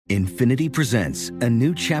Infinity presents a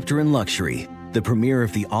new chapter in luxury, the premiere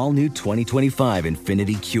of the all-new 2025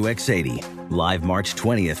 Infinity QX80, live March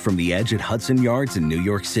 20th from the Edge at Hudson Yards in New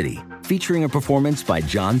York City, featuring a performance by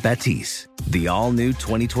John Batiste. The all-new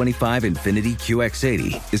 2025 Infinity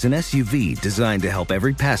QX80 is an SUV designed to help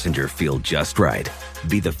every passenger feel just right.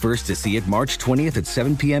 Be the first to see it March 20th at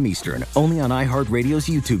 7 p.m. Eastern, only on iHeartRadio's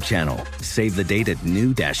YouTube channel. Save the date at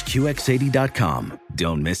new-QX80.com.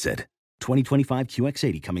 Don't miss it. 2025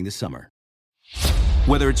 QX80 coming this summer.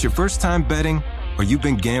 Whether it's your first time betting or you've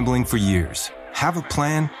been gambling for years, have a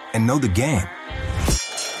plan and know the game.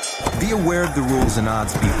 Be aware of the rules and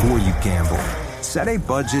odds before you gamble. Set a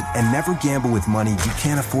budget and never gamble with money you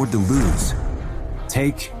can't afford to lose.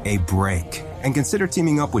 Take a break and consider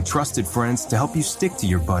teaming up with trusted friends to help you stick to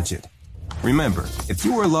your budget. Remember, if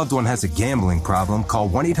you or a loved one has a gambling problem, call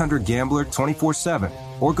 1-800-GAMBLER 24/7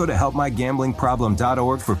 or go to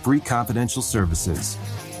helpmygamblingproblem.org for free confidential services.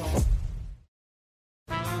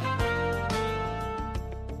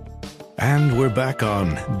 And we're back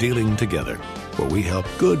on Dealing Together, where we help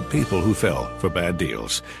good people who fell for bad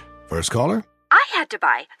deals. First caller? I had to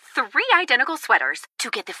buy 3 identical sweaters to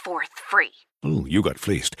get the 4th free. Oh, you got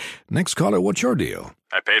fleeced. Next caller, what's your deal?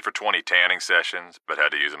 I paid for 20 tanning sessions, but had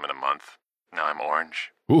to use them in a month. Now I'm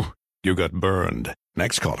orange. Ooh, you got burned.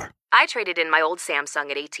 Next caller. I traded in my old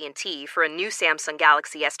Samsung at AT&T for a new Samsung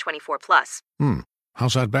Galaxy S24 Plus.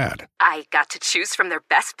 How's that bad? I got to choose from their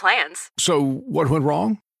best plans. So, what went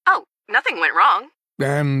wrong? Oh, nothing went wrong.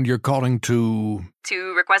 And you're calling to...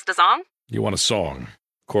 To request a song? You want a song.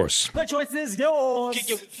 Of course. The choice is yours.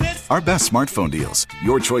 Our best smartphone deals.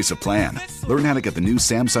 Your choice of plan. Learn how to get the new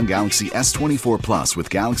Samsung Galaxy S24 Plus with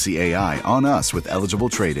Galaxy AI on us with eligible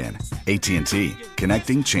trade-in. AT&T.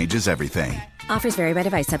 Connecting changes everything. Offers vary by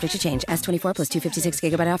device. Subject to change. S24 plus 256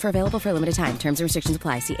 gigabyte offer available for a limited time. Terms and restrictions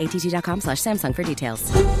apply. See att.com/Samsung for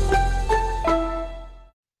details.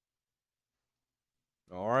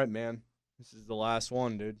 All right, man. This is the last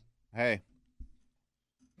one, dude. Hey.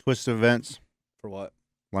 Twist of events. For what?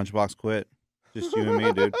 Lunchbox quit. Just you and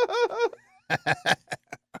me, dude.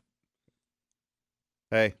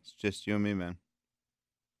 Hey, it's just you and me, man.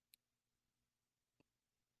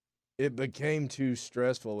 It became too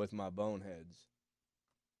stressful with my boneheads.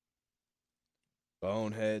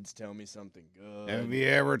 Boneheads tell me something good. Have you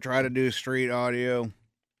ever tried to do street audio?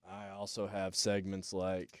 I also have segments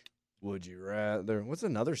like Would You Rather. What's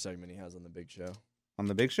another segment he has on The Big Show? On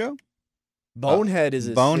The Big Show? Bonehead is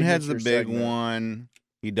his Bonehead's the signature big segment. one.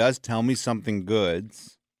 He does Tell Me Something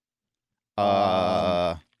Goods.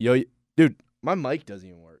 Yo, dude, my mic doesn't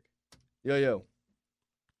even work. Yo.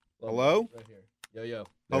 Hello? Right here. Yo.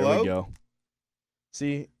 Hello? There we go.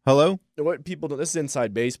 See? Hello? What people do, this is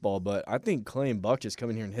inside baseball, but I think Clay and Buck just come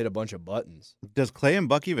in here and hit a bunch of buttons. Does Clay and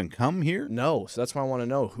Buck even come here? No, so that's why I want to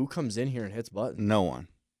know who comes in here and hits buttons. No one.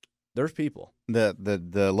 There's people.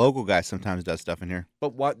 The local guy sometimes does stuff in here.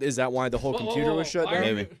 But what is that? Why the whole computer was shut down?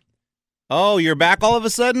 Maybe. Oh, you're back all of a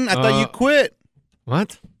sudden? I thought you quit.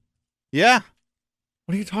 What? Yeah.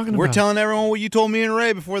 What are you talking about? We're telling everyone what you told me and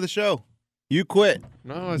Ray before the show. You quit.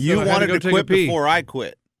 No, I said you I had wanted to, go to take quit a pee. before I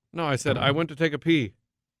quit. No, I said I went to take a pee.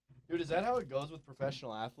 Dude, is that how it goes with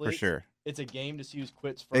professional athletes? For sure. It's a game to see who's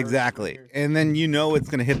quits first. Exactly. And then you know it's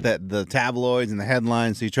going to hit the tabloids and the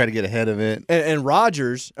headlines, so you try to get ahead of it. And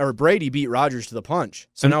Rodgers, or Brady beat Rodgers to the punch.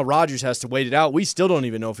 So now Rodgers has to wait it out. We still don't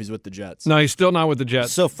even know if he's with the Jets. No, he's still not with the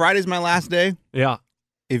Jets. So Friday's my last day. Yeah.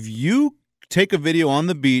 If you take a video on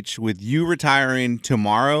the beach with you retiring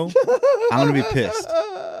tomorrow, I'm going to be pissed.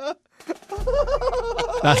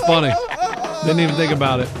 That's funny. Didn't even think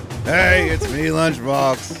about it. Hey, it's me,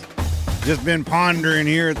 Lunchbox. Just been pondering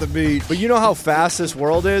here at the beach. But you know how fast this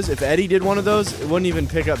world is? If Eddie did one of those, it wouldn't even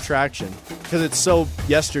pick up traction. Because it's so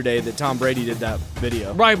yesterday that Tom Brady did that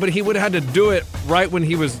video. Right, but he would have had to do it right when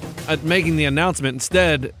he was making the announcement.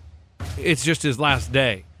 Instead, it's just his last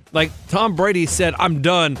day. Like, Tom Brady said, I'm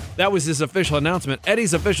done. That was his official announcement.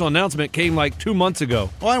 Eddie's official announcement came like 2 months ago.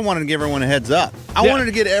 Well, I wanted to give everyone a heads up. I wanted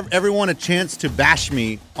to get everyone a chance to bash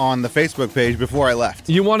me on the Facebook page before I left.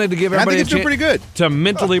 You wanted to give everybody a chance pretty good to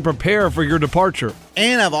mentally prepare for your departure.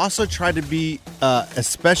 And I've also tried to be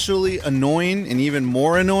especially annoying and even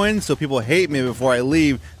more annoying so people hate me before I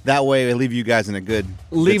leave. That way I leave you guys in a good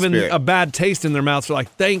Leaving spirit. a bad taste in their mouths. So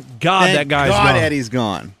like, thank God that guy's God gone. Eddie's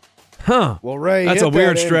gone. Huh. Well, Ray, that's hit a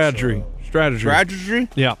weird that strategy. Strategy?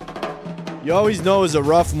 Yeah. You always know it's a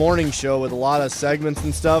rough morning show with a lot of segments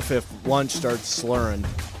and stuff if lunch starts slurring.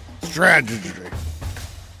 Strategy.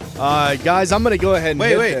 Guys, I'm going to go ahead and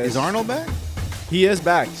Wait, this. is Arnold back? He is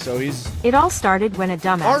back, so he's... It all started when a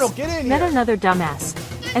dumbass Arnold, get in met here. another dumbass.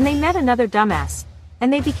 And they met another dumbass.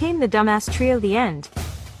 And they became the dumbass trio. The end.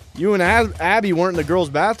 You and Abby weren't in the girls'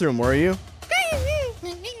 bathroom, were you?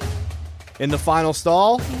 In the final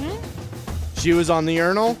stall? She was on the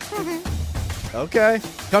urinal? Okay.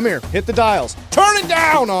 Come here. Hit the dials. Turn it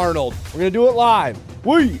down, Arnold. We're going to do it live.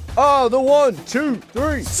 We are the 1, 2,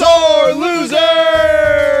 3 sore losers.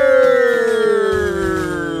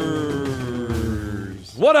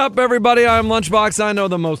 What up, everybody? I'm Lunchbox. I know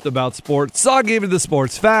the most about sports, so I'll give you the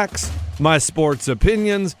sports facts, my sports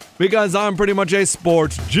opinions, because I'm pretty much a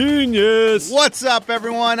sports genius. What's up,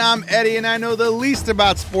 everyone? I'm Eddie, and I know the least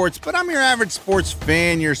about sports, but I'm your average sports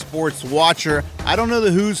fan, your sports watcher. I don't know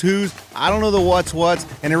the who's, I don't know the what's,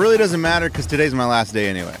 and it really doesn't matter because today's my last day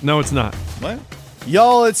anyway. No, it's not. What?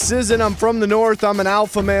 Y'all, it's Sizzin. I'm from the north. I'm an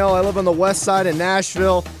alpha male. I live on the west side of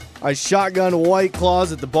Nashville. I shotgun White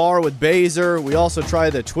Claws at the bar with Baser. We also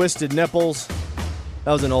try the Twisted Nipples.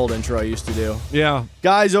 That was an old intro I used to do. Yeah.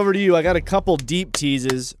 Guys, over to you. I got a couple deep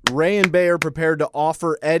teases. Ray and Bay are prepared to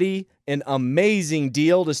offer Eddie an amazing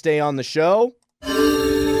deal to stay on the show.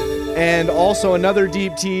 And also another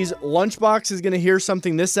deep tease, Lunchbox is going to hear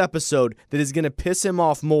something this episode that is going to piss him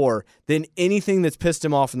off more than anything that's pissed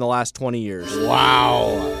him off in the last 20 years.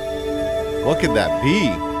 Wow. What could that be?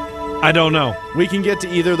 I don't know. We can get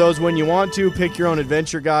to either of those when you want to. Pick your own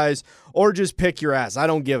adventure, guys, or just pick your ass. I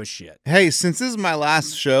don't give a shit. Hey, since this is my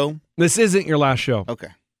last show. This isn't your last show. Okay.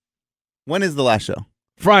 When is the last show?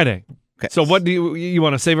 Friday. Okay. So what do you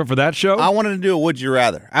want to save it for that show? I wanted to do a Would You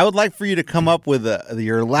Rather. I would like for you to come up with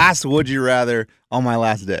your last Would You Rather on my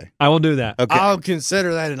last day. I will do that. Okay. I'll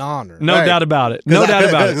consider that an honor. No doubt about it. No doubt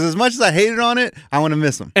about it. Because as much as I hated on it, I want to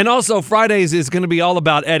miss them. And also, Fridays is going to be all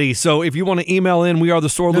about Eddie. So if you want to email in, we are the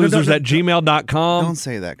sore losers at gmail.com. Don't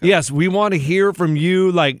say that, guys. Yes, we want to hear from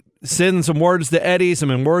you, like send some words to Eddie,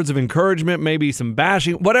 some words of encouragement, maybe some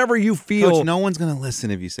bashing, whatever you feel. Coach, no one's going to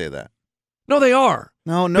listen if you say that. No, they are.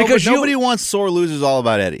 No, because nobody wants sore losers all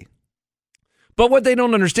about Eddie. But what they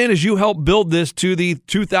don't understand is you helped build this to the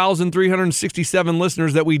 2,367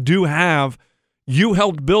 listeners that we do have. You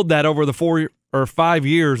helped build that over the 4 or 5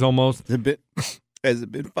 years almost. Has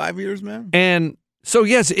it been 5 years, man? And so,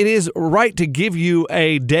 yes, it is right to give you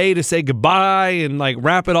a day to say goodbye and like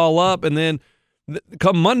wrap it all up. And then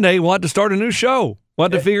come Monday, we'll have to start a new show. We'll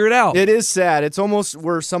have to figure it out. It is sad. It's almost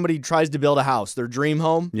where somebody tries to build a house, their dream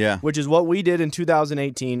home, which is what we did in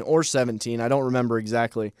 2018 or 17. I don't remember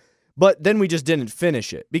exactly. But then we just didn't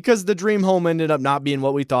finish it because the dream home ended up not being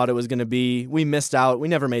what we thought it was going to be. We missed out. We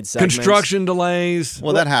never made segments. Construction delays.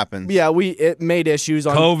 Well, that happens. Yeah, it made issues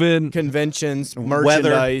on COVID, conventions,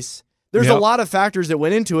 merchandise. There's a lot of factors that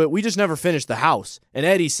went into it. We just never finished the house. And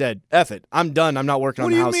Eddie said, F it. I'm done. I'm not working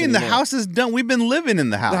on the house What do you mean? anymore. The house is done. We've been living in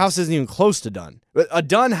the house. The house isn't even close to done. A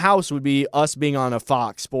done house would be us being on a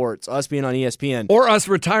Fox Sports, us being on ESPN. Or us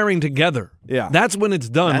retiring together. Yeah. That's when it's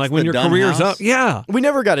done. That's like when the your done career's house? up. Yeah. We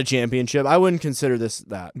never got a championship. I wouldn't consider this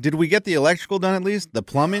that. Did we get the electrical done at least? The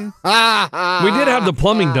plumbing? We did have the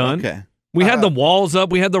plumbing done. Okay. We had the walls up.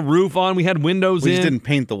 We had the roof on. We had windows We in. just didn't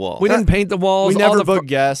paint the walls. We didn't paint the walls. We never booked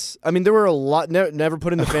guests. I mean, there were a lot. Never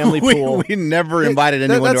put in the family pool. we never invited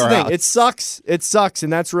anyone to that's our the thing. house. It sucks. It sucks,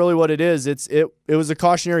 and that's really what it is. It was a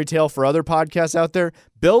cautionary tale for other podcasts out there.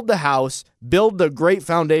 Build the house. Build the great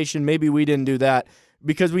foundation. Maybe we didn't do that.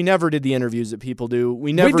 Because we never did the interviews that people do.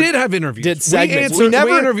 We did have interviews. Did segments. We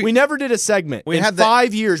never did a segment. In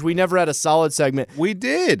 5 years, we never had a solid segment. We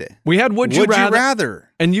did. We had Would You Rather.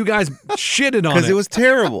 And you guys shitted on it. Because it was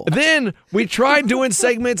terrible. Then we tried doing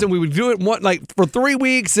segments, and we would do it for 3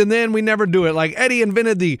 weeks, and then we never do it. Like Eddie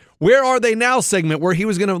invented the Where Are They Now segment where he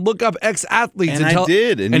was going to look up ex-athletes. And I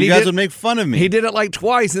did. And you guys would make fun of me. He did it like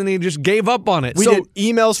twice, and then he just gave up on it. We did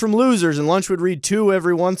emails from losers, and Lunch would read 2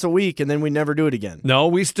 every once a week, and then we'd never do it again. No,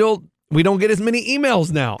 we don't get as many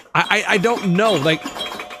emails now. I don't know. Like,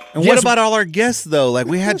 and what about all our guests, though? Like,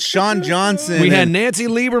 we had Sean Johnson. We had Nancy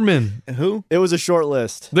Lieberman. Who? It was a short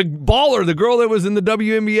list. The baller, the girl that was in the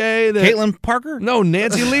WNBA. Caitlin Parker? No,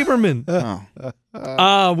 Nancy Lieberman.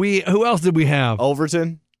 Who else did we have?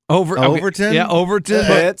 Overton. Overton? Yeah, Overton.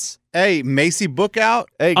 Pitts. Hey, Macy Bookout.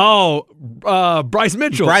 Hey. Bryce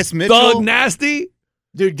Mitchell. Bryce Mitchell. Thug Nasty.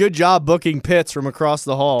 Dude, good job booking Pitts from across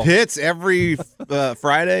the hall. Pitts every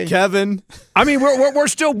Friday. Kevin. I mean, we're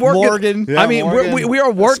still working. Morgan. I mean, Morgan. we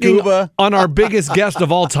are working Scuba. on our biggest guest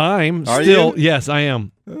of all time. Are still, you? Yes, I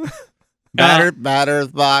am. Batter's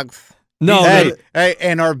box. No. Hey,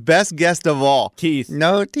 and our best guest of all, Keith.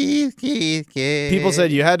 No teeth, Keith. People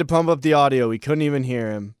said you had to pump up the audio. We couldn't even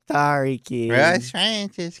hear him. Sorry, Keith.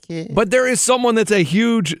 But there is someone that's a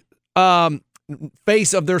huge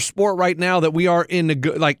face of their sport right now that we are in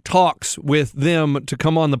talks with them to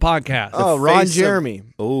come on the podcast. Ron Jeremy.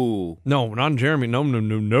 Oh. No, Ron Jeremy.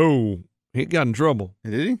 No. He got in trouble.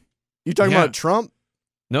 Did he? You talking about Trump?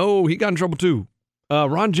 No, he got in trouble too.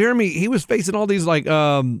 Ron Jeremy, he was facing all these like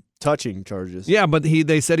touching charges. Yeah, but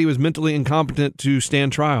they said he was mentally incompetent to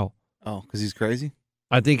stand trial. Oh, because he's crazy?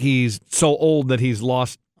 I think he's so old that he's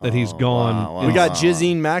lost, that he's gone. Wow. We got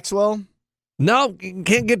Ghislaine Maxwell. No,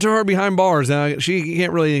 can't get to her behind bars. She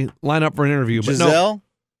can't really line up for an interview. But Giselle? No,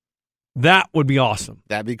 that would be awesome.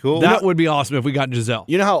 That'd be cool. That would be awesome if we got Giselle.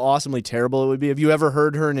 You know how awesomely terrible it would be? Have you ever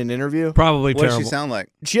heard her in an interview? Probably What terrible. does she sound like?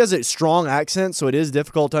 She has a strong accent, so it is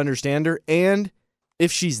difficult to understand her. And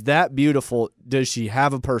if she's that beautiful, does she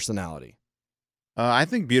have a personality? I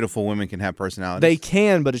think beautiful women can have personalities. They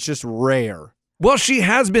can, but it's just rare. Well, she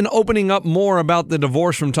has been opening up more about the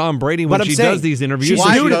divorce from Tom Brady when she does these interviews.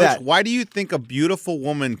 Why, Coach, why do you think a beautiful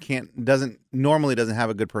woman doesn't have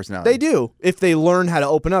a good personality? They do if they learn how to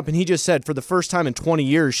open up. And he just said for the first time in 20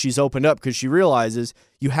 years, she's opened up because she realizes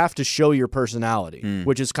you have to show your personality,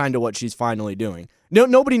 which is kind of what she's finally doing.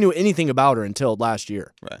 Nobody knew anything about her until last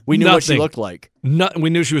year. Right. We knew what she looked like. We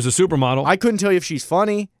knew she was a supermodel. I couldn't tell you if she's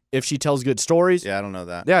funny, if she tells good stories. Yeah, I don't know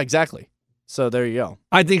that. Yeah, exactly. So there you go.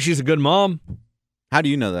 I think she's a good mom. How do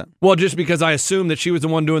you know that? Well, just because I assumed that she was the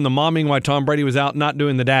one doing the momming while Tom Brady was out not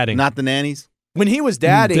doing the dadding. Not the nannies? When he was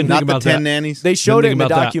dadding, not the 10 nannies? They showed it in the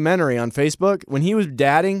documentary on Facebook. When he was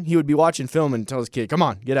dadding, he would be watching film and tell his kid, come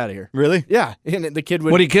on, get out of here. Really? Yeah. And the kid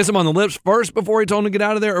would... Would he kiss him on the lips first before he told him to get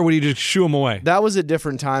out of there, or would he just shoo him away? That was at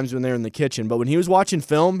different times when they were in the kitchen. But when he was watching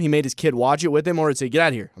film, he made his kid watch it with him, or he'd say, get out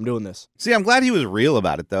of here. I'm doing this. See, I'm glad he was real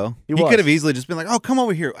about it, though. He could have easily just been like, oh, come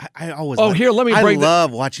over here. I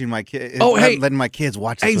love watching my kids. Oh, hey. Letting my kids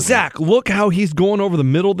watch this. Hey, Zach, look how he's going over the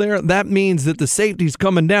middle there. That means that the safety's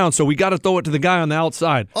coming down, so we got to throw it to the guy on the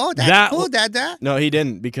outside. Oh, that's cool, Dad. No, he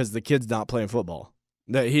didn't, because the kid's not playing football.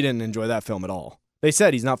 He didn't enjoy that film at all. They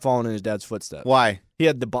said he's not following in his dad's footsteps. Why? He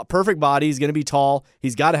had the perfect body. He's going to be tall.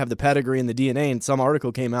 He's got to have the pedigree and the DNA. And some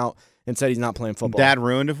article came out and said he's not playing football. Dad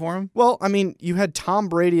ruined it for him? Well, I mean, you had Tom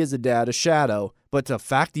Brady as a dad, a shadow, but the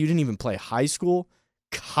fact that you didn't even play high school,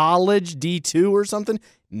 college, D2 or something,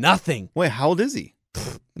 nothing. Wait, how old is he?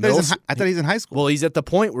 I thought he's in high school. Well, he's at the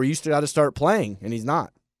point where you got to start playing, and he's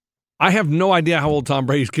not. I have no idea how old Tom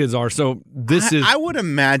Brady's kids are, so I would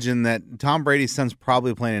imagine that Tom Brady's son's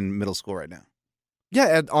probably playing in middle school right now.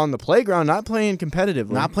 Yeah, on the playground, not playing competitively.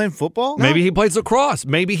 Not playing football? No. Maybe he plays lacrosse.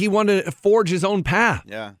 Maybe he wanted to forge his own path.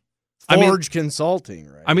 Yeah. Forge consulting,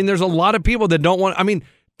 right? I mean, there's a lot of people that don't want... I mean,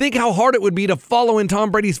 think how hard it would be to follow in Tom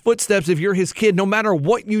Brady's footsteps if you're his kid, no matter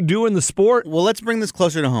what you do in the sport. Well, let's bring this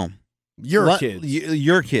closer to home. Your kids.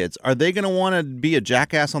 Your kids. Are they going to want to be a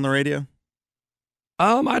jackass on the radio?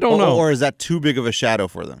 I don't know. Or is that too big of a shadow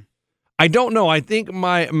for them? I don't know. I think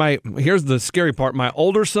my here's the scary part. My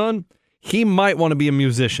older son, he might want to be a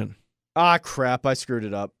musician. Ah, crap. I screwed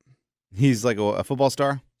it up. He's like a football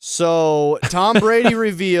star? So Tom Brady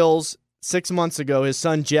reveals 6 months ago his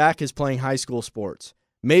son Jack is playing high school sports.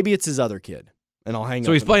 Maybe it's his other kid. And I'll hang up.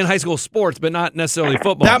 So he's playing high school sports, but not necessarily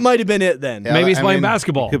football. That might have been it then. Yeah, maybe he's playing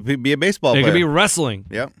basketball. Could be a baseball player. It could be wrestling.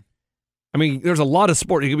 Yep. I mean, there's a lot of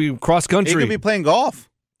sport. He could be cross country. He could be playing golf.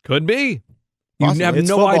 Could be. You Possibly. have It's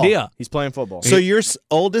no football. idea. He's playing football. So your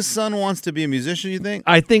oldest son wants to be a musician, you think?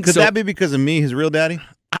 I think Could so. that be because of me, his real daddy?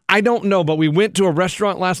 I don't know, but we went to a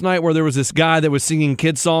restaurant last night where there was this guy that was singing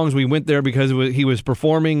kid songs. We went there because he was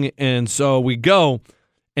performing, and so we go,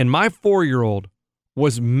 and my 4-year-old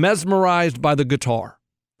was mesmerized by the guitar.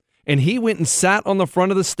 And he went and sat on the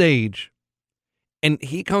front of the stage, and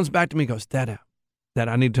he comes back to me and goes, Dad,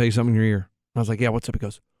 I need to tell you something in your ear. I was like, yeah, what's up? He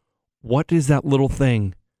goes, what is that little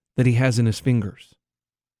thing that he has in his fingers?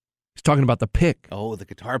 He's talking about the pick. Oh, the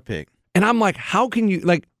guitar pick. And I'm like, how can you,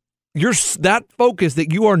 like, you're that focused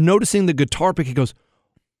that you are noticing the guitar pick. He goes,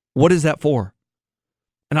 what is that for?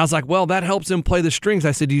 And I was like, well, that helps him play the strings.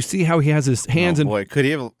 I said, do you see how he has his hands? Oh, boy, could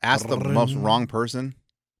he have asked the most wrong person?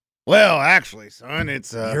 Well, actually, son,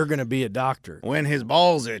 it's... You're going to be a doctor. When his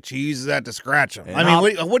balls itch, he uses that to scratch them. And I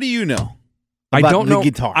mean, what do you know? I don't know.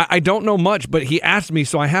 Guitar. I don't know much, but he asked me,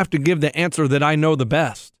 so I have to give the answer that I know the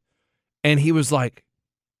best. And he was like,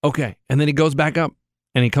 okay. And then he goes back up,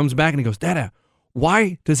 and he comes back, and he goes, Dada,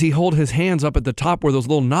 why does he hold his hands up at the top where those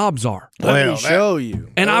little knobs are? Let me show you.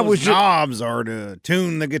 And I was just... knobs are to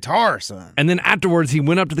tune the guitar, son. And then afterwards, he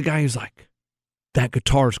went up to the guy, he was like, that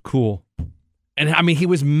guitar's cool. And I mean, he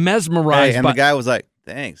was mesmerized. Hey, and the guy was like,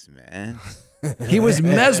 thanks, man. He was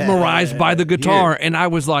mesmerized by the guitar, and I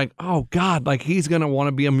was like, "Oh God, like he's gonna want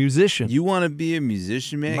to be a musician." You want to be a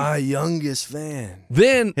musician, man? My youngest fan.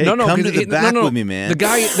 Then Hey, no, come to the back with me, man. The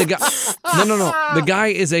guy, no. The guy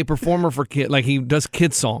is a performer for kid, like he does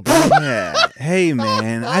kid songs. Yeah. Hey,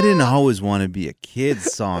 man, I didn't always want to be a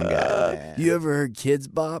kid's song guy, man. You ever heard Kids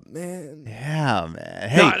Bop, man? Yeah, man.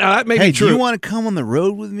 Hey, No, that may be true. Do you want to come on the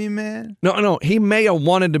road with me, man? No. He may have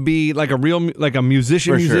wanted to be like a real, like a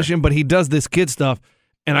musician, For sure. but he does this kid stuff,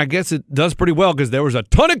 and I guess it does pretty well because there was a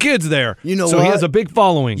ton of kids there. You know so what? he has a big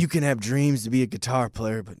following. You can have dreams to be a guitar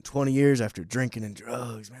player, but in 20 years after drinking and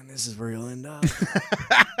drugs, man, this is where you'll end up.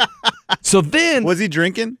 So then, Was he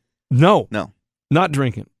drinking? no, No. not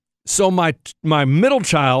drinking. So my middle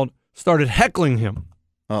child started heckling him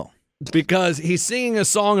Oh. because he's singing a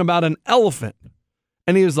song about an elephant,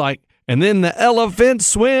 and he was like, "And then the elephant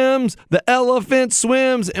swims,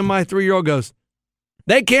 and my 3-year-old goes,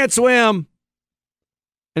 "They can't swim."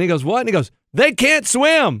 And he goes, "What?" And he goes, "They can't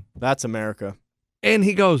swim." That's America. And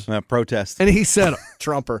he goes, Protest. and he said,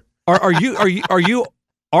 Trumper. are you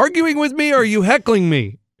arguing with me or are you heckling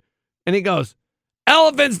me?" And he goes,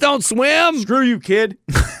 "Elephants don't swim." Screw you, kid.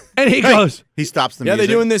 And he goes, He stops the Yeah, music.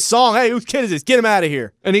 they're doing this song. Hey, whose kid is this? Get him out of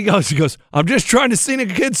here. and he goes, "I'm just trying to sing a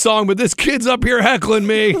kid's song, but this kid's up here heckling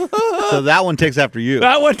me." So that one takes after you.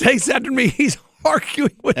 That one takes after me. He's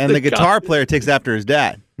arguing with And the guy. guitar player takes after his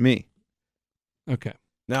dad, me. Okay.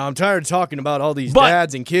 Now, I'm tired of talking about all these But-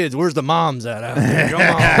 dads and kids. Where's the moms at out there? Come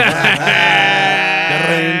on.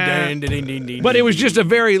 But it was just a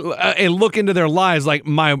very a look into their lives. Like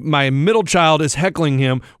my middle child is heckling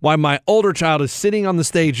him, while my older child is sitting on the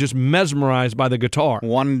stage just mesmerized by the guitar.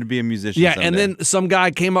 Wanting to be a musician Yeah, someday. and then some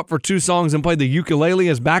guy came up for 2 songs and played the ukulele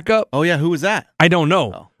as backup. Oh, yeah, who was that? I don't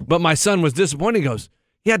know, Oh. but my son was disappointed. He goes,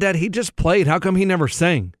 "Yeah, Dad, he just played. How come he never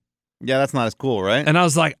sang?" Yeah, that's not as cool, right? And I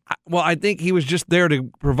was like, "Well, I think he was just there to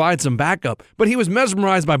provide some backup." But he was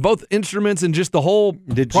mesmerized by both instruments and just the whole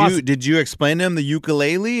process. Did you explain to him the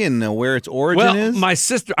ukulele and where its origin Well, is? my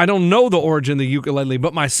sister, I don't know the origin of the ukulele,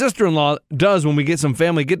 but my sister-in-law does when we get some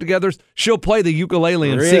family get-togethers. She'll play the ukulele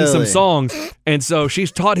and sing some Really? songs. And so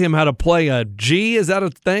she's taught him how to play a G. Is that a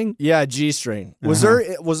thing? Yeah, G string. Was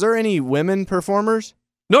there any women performers?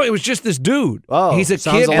 No, it was just this dude. Oh, He's a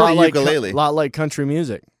sounds kid. a lot like ukulele. lot like country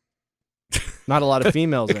music. Not a lot of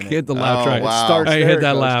females in Hit it. the laugh Oh, track. wow. Starts Hey, there, hit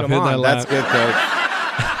that Coach. laugh. Come Hit on. that laugh. That's good, Coach.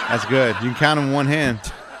 That's good. You can count them in one hand.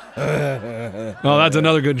 Oh, that's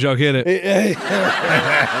another good joke. Hit it.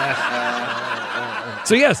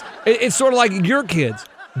 So yes, it's sort of like your kids.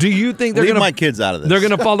 Do you think they're Leave gonna my kids out of this. they're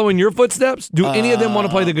gonna follow in your footsteps? Do any of them want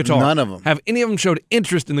to play the guitar? none of 'em. Have any of them showed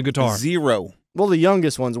interest in the guitar? Zero. Well, the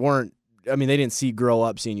youngest ones weren't. I mean, they didn't grow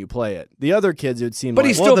up seeing you play it. The other kids, it would seem But like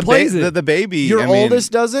he still the plays it. The baby. your I mean,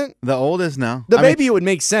 oldest doesn't. The oldest, no. The I mean, baby, it would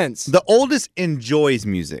make sense. the oldest enjoys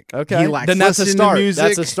music. Okay, He likes then that's a listening to start. music,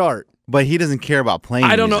 That's a start. but he doesn't care about playing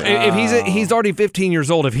I don't know music. if he's already 15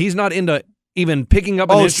 years old. If he's not into even picking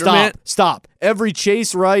up an instrument, Stop. Every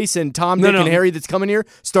Chase Rice and Tom, Dick, and Harry that's coming here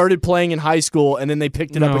started playing in high school, and then they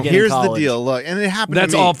picked it up again Here's in college. the deal. Look, and it happened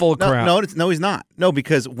That's to me. all full of crap. No, he's not. No,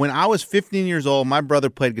 because when I was 15 years old, my brother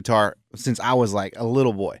played guitar since I was like a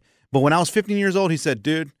little boy. But when I was 15 years old, he said,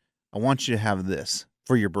 "Dude, I want you to have this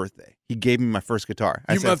for your birthday." He gave me my first guitar.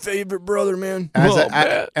 I You're said, my favorite brother, man. And I Oh, said,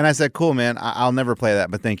 man. I said, "Cool, man. I'll never play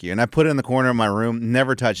that, but thank you." And I put it in the corner of my room,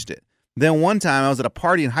 never touched it. Then one time I was at a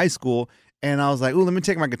party in high school, and I was like, "Ooh, let me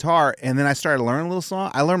take my guitar." And then I started learning a little song.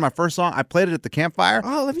 I learned my first song. I played it at the campfire.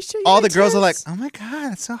 Oh, let me show you. All my the girls are like, tits. "Oh my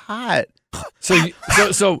god, it's so hot."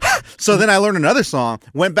 so So then I learned another song.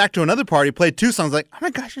 Went back to another party, played 2 songs. Like, "Oh my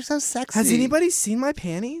gosh, you're so sexy." Has anybody seen my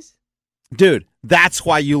panties? Dude, that's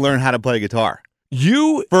why you learn how to play guitar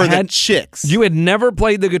you for the had chicks. you had never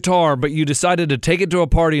played the guitar, but you decided to take it to a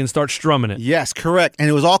party and start strumming it. Yes, correct. And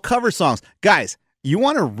it was all cover songs. Guys, you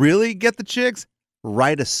want to really get the chicks?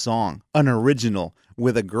 Write a song, an original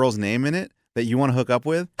with a girl's name in it that you want to hook up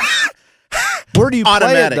with. Where do you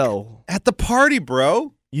Automatic. play it though? At the party,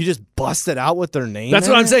 bro. You just bust it out with their name. That's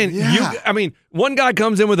in what I'm it? saying. Yeah. I mean, one guy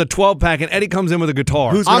comes in with a 12-pack and Eddie comes in with a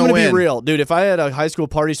guitar. Who's I'm gonna gonna win? be real, dude. If I had a high school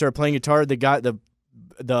party, started playing guitar, the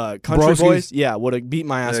country Broskies? boys, yeah, would have beat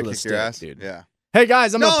my ass Yeah, with a kick stick, your ass? dude. Yeah. Hey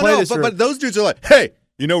guys, I'm gonna play this. but those dudes are like, "Hey,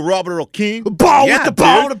 you know Robert Earl King? ball Yeah, with the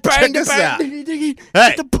ball, dude. the bang, Check the this bang, out. diggy, diggy, Hey,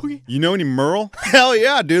 hit the boogie. you know any Merle? Hell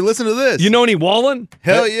yeah, dude. Listen to this. You know any Wallen?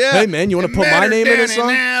 Hell yeah. Hey, man, you wanna put my name in a song?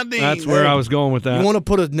 That's where I was going with that. You want to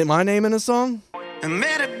put my name in a song?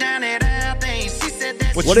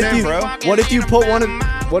 What's What your if name, you bro? What if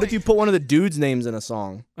you put one of the dudes' names in a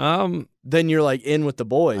song? Then you're like in with the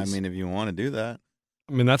boys. I mean, if you want to do that,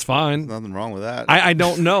 that's fine. nothing wrong with that. I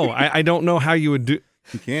don't know. I don't know how you would do.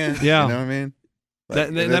 You can. Yeah. You know what I mean?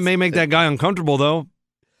 That may make that guy uncomfortable, though.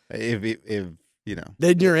 If you know.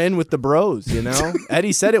 Then you're in with the bros, you know?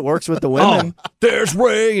 Eddie said it works with the women. Oh, there's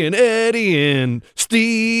Ray and Eddie and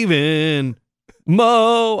Steve and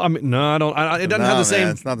Mo. I mean, no, I don't. It doesn't have the same.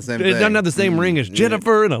 It's not the same It thing. doesn't have the same ring as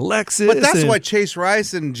Jennifer and Alexis. But that's and, why Chase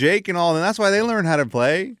Rice and Jake and all, and that's why they learn how to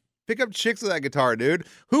play. Pick up chicks with that guitar, dude.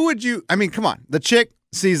 Who would you? I mean, come on. The chick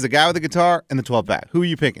sees the guy with the guitar and the 12 pack. Who are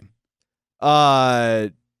you picking?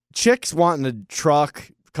 Chicks wanting a truck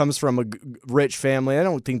comes from a rich family. I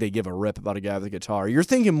don't think they give a rip about a guy with a guitar. You're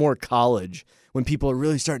thinking more college when people are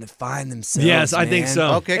really starting to find themselves. Yes, I think man.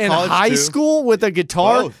 so. Okay, In college high too. school with a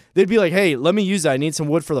guitar, Both. they'd be like, "Hey, let me use that. I need some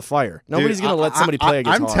wood for the fire." Nobody's Dude, gonna let somebody play a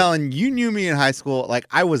guitar. I'm telling you, knew me in high school. Like,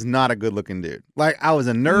 I was not a good looking dude. Like, I was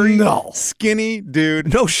a nerdy, skinny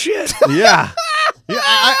dude. No shit. Yeah. Yeah,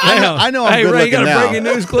 I know I'm hey, good Ray, you looking got a now. breaking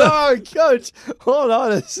news clip? Oh, Coach, hold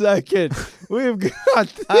on a second. We've got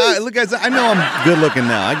this. Look, guys, I know I'm good looking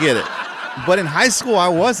now. I get it. But in high school, I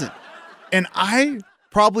wasn't. And I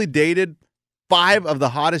probably dated 5 of the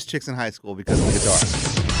hottest chicks in high school because of the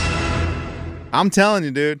guitar. I'm telling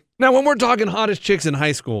you, dude. Now, when we're talking hottest chicks in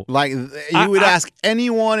high school, Like, you would ask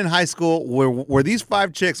anyone in high school, were these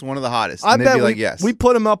 5 chicks one of the hottest? And I they'd bet be like, yes. we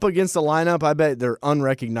put them up against the lineup. I bet they're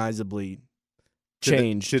unrecognizably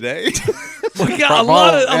changed Today? we got a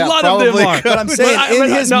lot of them probably are. But I'm saying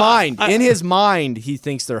But in his mind, he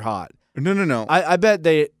thinks they're hot. No. I bet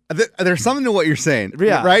they. There's something to what you're saying.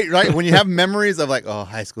 Yeah. Right? When you have memories of like, oh,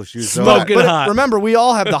 high school, she was so Smoking hot. hot. Remember, we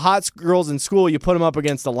all have the hot girls in school. You put them up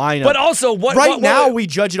against the lineup. But also, now we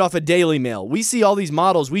judge it off of Daily Mail. We see all these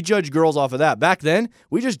models. We judge girls off of that. Back then,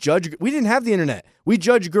 we just judge. We didn't have the internet. We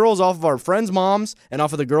judge girls off of our friends' moms and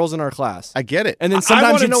off of the girls in our class. I get it. And then I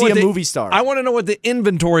sometimes wanna you'd know see what a the- movie star. I want to know what the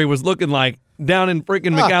inventory was looking like down in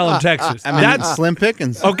freaking McAllen, Texas. I mean, That's Slim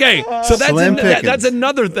Pickens. okay. So Slim Pickens. that's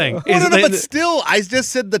another thing. Well, is no, they- but still, I just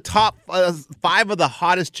said the top 5 of the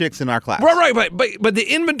hottest chicks in our class. Right. But the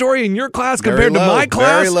inventory in your class Very compared to low, my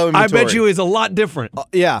class, very low I bet inventory. you is a lot different.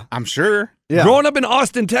 yeah. I'm sure. Yeah. Growing up in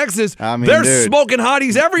Austin, Texas, I mean, there's dude, smoking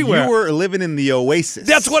hotties everywhere. You were living in the oasis.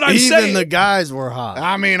 That's what I'm Even saying. the guys were hot.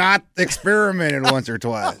 I mean, I experimented once or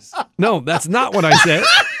twice. No, that's not what I said.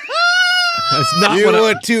 That's not You what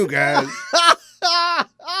would too, guys.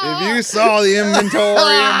 If you saw the inventory in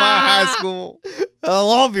my high school, I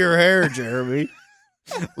love your hair, Jeremy.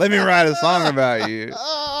 let me write a song about you.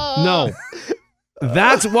 No.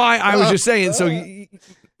 That's why I was just saying. So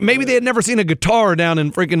maybe they had never seen a guitar down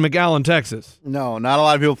in freaking McAllen, Texas. No, not a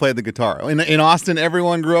lot of people played the guitar. In Austin,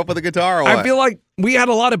 everyone grew up with a guitar. Or what? I feel like we had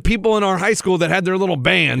a lot of people in our high school that had their little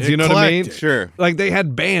bands. You know what I mean? Eclectic. Sure. Like they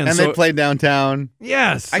had bands. And so- they played downtown.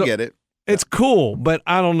 Yes. I so get it. It's cool, but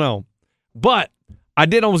I don't know. But I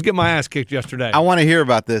did almost get my ass kicked yesterday. I want to hear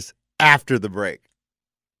about this after the break.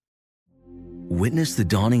 Witness the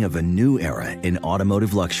dawning of a new era in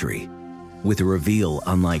automotive luxury with a reveal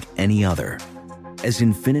unlike any other as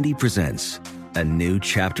Infiniti presents a new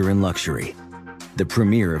chapter in luxury, the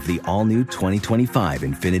premiere of the all-new 2025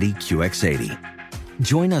 Infiniti QX80.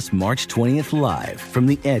 Join us March 20th live from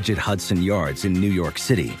the Edge at Hudson Yards in New York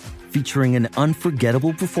City, featuring an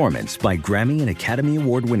unforgettable performance by Grammy and Academy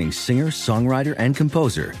Award-winning singer, songwriter, and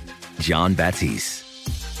composer, John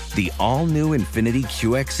Batiste. The all-new Infiniti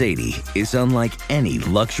QX80 is unlike any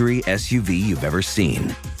luxury SUV you've ever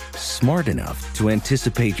seen. Smart enough to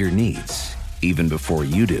anticipate your needs, even before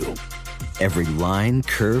you do. Every line,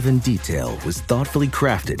 curve, and detail was thoughtfully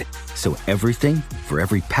crafted, so everything for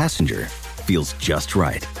every passenger feels just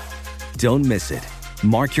right. Don't miss it.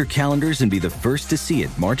 Mark your calendars and be the first to see it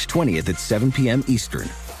March 20th at 7 p.m. Eastern,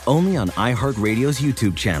 only on iHeartRadio's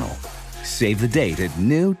YouTube channel. Save the date at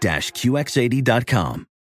new-QX80.com.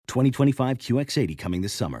 2025 QX80 coming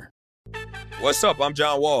this summer. What's up? I'm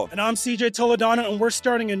John Wall. And I'm CJ Toledano, and we're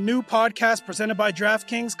starting a new podcast presented by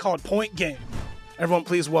DraftKings called Point Game. Everyone,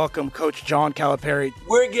 please welcome Coach John Calipari.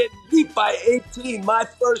 We're getting beat by 18. My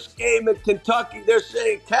first game in Kentucky, they're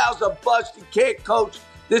saying Cal's a bust. He can't coach.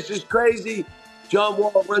 This is crazy. John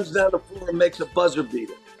Wall runs down the floor and makes a buzzer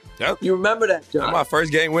beater. Yep. You remember that, John? That's my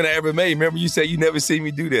first game winner I ever made. Remember you said you never seen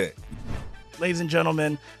me do that. Ladies and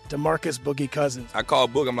gentlemen, DeMarcus Boogie Cousins. I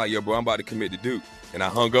called Boog. I'm like, yo, bro, I'm about to commit to Duke. And I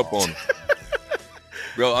hung up on him.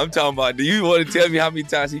 Bro, I'm talking about, do you want to tell me how many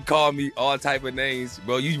times he called me all type of names?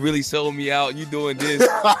 Bro, you really sold me out. You doing this.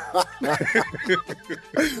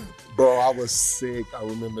 Bro, I was sick. I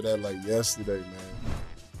remember that like yesterday, man.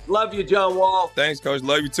 Love you, John Wall. Thanks, Coach.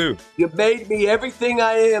 Love you, too. You made me everything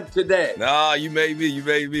I am today. Nah, you made me. You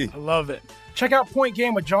made me. I love it. Check out Point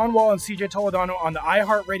Game with John Wall and CJ Toledano on the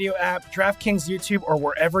iHeartRadio app, DraftKings YouTube, or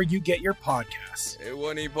wherever you get your podcasts. It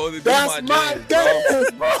wasn't even supposed to be That's my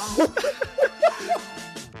game, bro.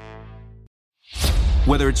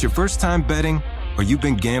 Whether it's your first time betting or you've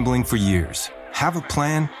been gambling for years, have a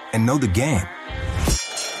plan and know the game.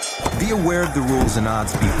 Be aware of the rules and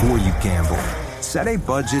odds before you gamble. Set a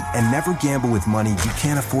budget and never gamble with money you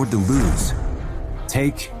can't afford to lose.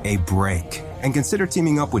 Take a break and consider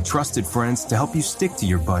teaming up with trusted friends to help you stick to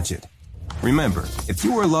your budget. Remember, if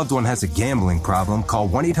you or a loved one has a gambling problem, call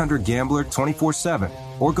 1-800-GAMBLER 24/7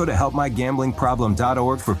 or go to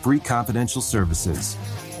helpmygamblingproblem.org for free confidential services.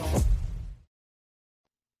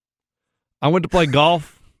 I went to play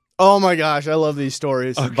golf. Oh my gosh, I love these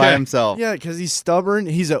stories. Okay. By himself. Yeah, because he's stubborn.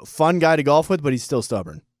 He's a fun guy to golf with, but he's still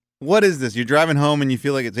stubborn. What is this? You're driving home and you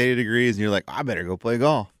feel like it's 80 degrees and you're like, I better go play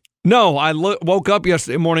golf. No, I woke up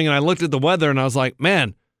yesterday morning and I looked at the weather and I was like,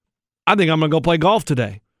 man, I think I'm going to go play golf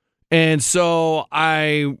today. And so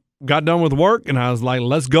I got done with work and I was like,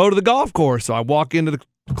 let's go to the golf course. So I walk into the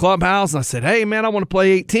clubhouse and I said, hey, man, I want to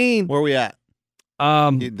play 18. Where are we at?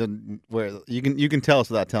 Where you can tell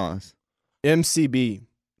us without telling us. MCB.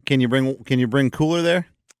 Can you bring cooler there?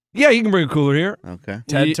 Yeah, you can bring a cooler here. Okay.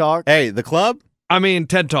 TED Talk. Hey, the club? I mean,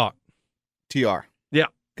 TED Talk. TR. Yeah.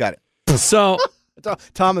 Got it. So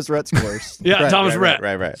Thomas Rhett's course. Yeah, Thomas Rhett.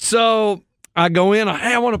 Right. So I go in.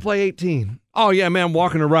 Hey, I want to play 18. Oh, yeah, man, I'm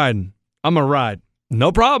walking or riding. I'm going to ride.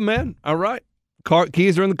 No problem, man. All right.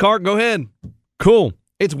 Keys are in the cart. Go ahead. Cool.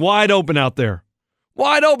 It's wide open out there.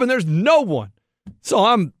 Wide open. There's no one. So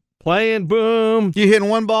I'm playing. Boom. You hitting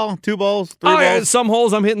 1 ball, 2 balls, 3 balls? Yeah, some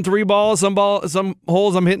holes I'm hitting 3 balls. Some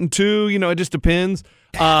holes I'm hitting 2. You know, it just depends.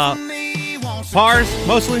 Pars,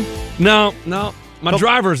 mostly? No. My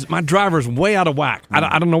driver's way out of whack.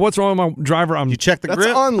 I don't know what's wrong with my driver. You check the grip?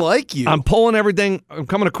 That's unlike you. I'm pulling everything. I'm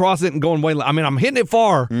coming across it and going way left. I mean, I'm hitting it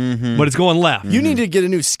far, but it's going left. You need to get a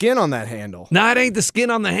new skin on that handle. No, it ain't the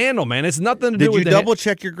skin on the handle, man. It's nothing to do with Did you double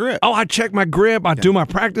check your grip? Oh, I check my grip. I do my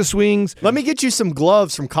practice swings. Let me get you some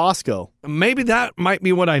gloves from Costco. Maybe that might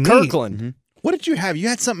be what I need. Kirkland. What did you have? You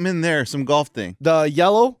had something in there, some golf thing. The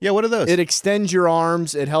yellow? Yeah, what are those? It extends your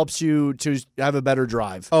arms. It helps you to have a better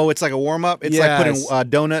drive. Oh, it's like a warm-up? It's like putting a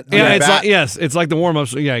donut on Yeah, your it's bat? like it's like the warm-up.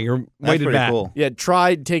 So yeah, you're That's weighted pretty back. cool. Yeah,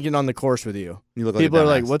 try taking on the course with you. You look like People a are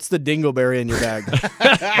like, dumbass. what's the dingleberry in your bag? Oh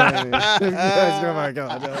my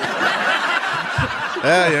God.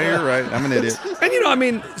 Yeah, you're right. I'm an idiot. And I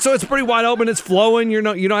mean, so it's pretty wide open. It's flowing. You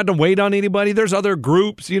don't have to wait on anybody. There's other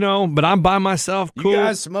groups, but I'm by myself. Cool. You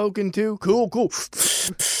guys smoking too? Cool.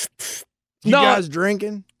 You No. guys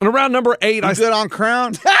drinking? And around number 8, You good on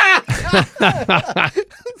Crown?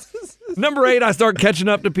 Number 8, I start catching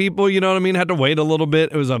up to people. You know what I mean? Had to wait a little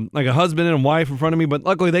bit. It was like a husband and wife in front of me, but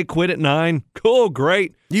luckily they quit at 9. Cool,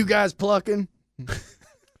 great. You guys plucking?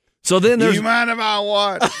 So then there's You mind if I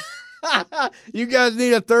watch? You guys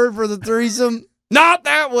need a third for the threesome? Not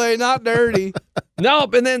that way, not dirty.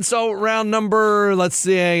 Nope. And then so around number, let's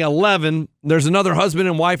say 11, there's another husband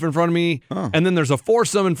and wife in front of me, and then there's a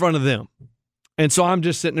foursome in front of them. And so I'm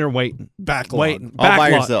just sitting there waiting. Backlog. All by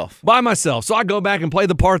yourself. By myself. So I go back and play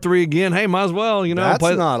the par 3 again. Hey, might as well, That's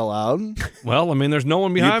play. not allowed. Well, I mean, there's no one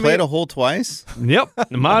You behind me. played a hole twice? Yep.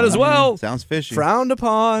 Might as well. Sounds fishy. Frowned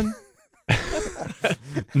upon.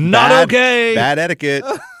 Not okay. Bad etiquette.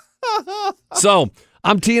 So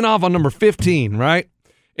I'm teeing off on number 15, right?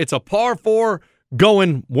 It's a par 4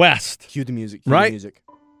 going west. Cue the music. Right? The music.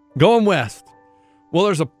 Going west. Well,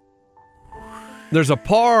 there's a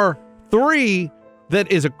par 3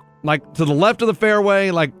 that is like to the left of the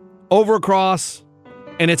fairway, like over across,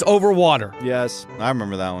 and it's over water. Yes. I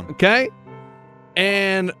remember that one. Okay?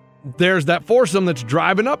 And there's that foursome that's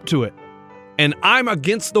driving up to it. And I'm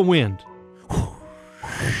against the wind.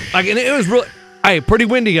 And it was really pretty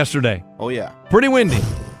windy yesterday. Oh, yeah. Pretty windy.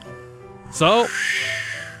 So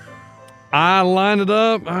I line it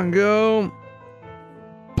up, I go,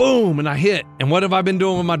 boom, and I hit. And what have I been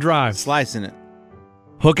doing with my drive? Slicing it.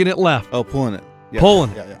 Hooking it left. Oh, pulling it. Yeah.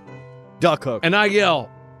 Pulling. Yeah. Duck hook. And I yell,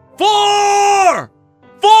 4!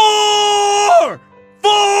 4!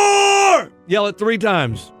 4! Yell it 3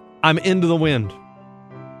 times. I'm into the wind.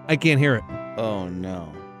 I can't hear it. Oh,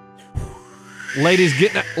 no. Lady's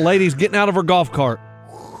getting out of her golf cart.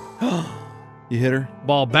 You hit her?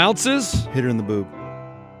 Ball bounces. Hit her in the boob.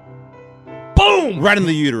 Boom! Right in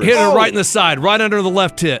the uterus. Hit her right in the side, right under the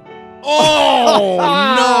left tit.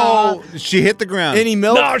 Oh, no. She hit the ground. Any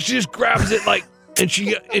milk? No, she just grabs it and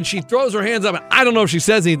she throws her hands up. And I don't know if she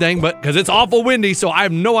says anything, but because it's awful windy, so I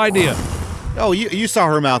have no idea. Oh, you saw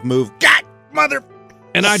her mouth move. God, mother.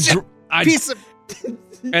 And I piece of.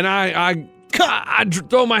 and I I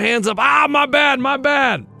throw my hands up. My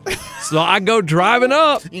bad. So I go driving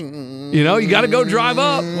up. You know, you got to go drive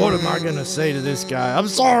up. What am I going to say to this guy? I'm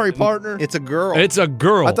sorry, partner. It's a girl. It's a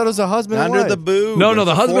girl. I thought it was a husband and Under wife. the boob. No, It's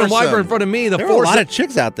the a husband and wife foursome. are in front of me. There were a lot of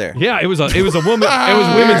chicks out there. Yeah, it was a woman. It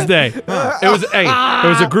was Women's Day. It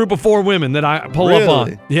was a group of 4 women that I pull up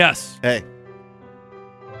on. Yes. Hey.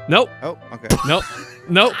 Nope. Oh, okay.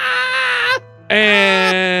 Nope.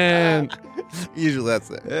 And usually that's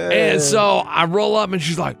it. And so I roll up and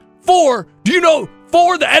she's like, 4, do you know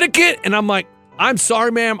 4 the etiquette? And I'm like, I'm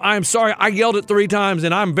sorry, ma'am. I'm sorry. I yelled it 3 times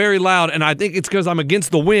and I'm very loud. And I think it's because I'm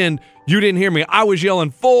against the wind. You didn't hear me. I was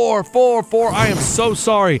yelling 4, 4, 4. I am so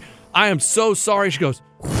sorry. I am so sorry. She goes,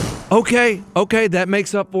 okay. That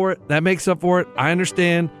makes up for it. I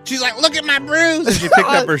understand. She's like, look at my bruise. She picked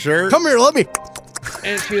up her shirt. Come here, let me.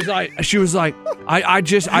 And she was like, I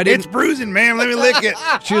didn't. It's bruising, ma'am. Let me lick it.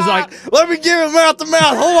 She was like, let me give it mouth to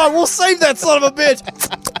mouth. Hold on, we'll save that son of a bitch.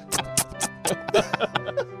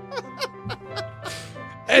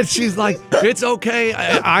 And she's like, it's okay.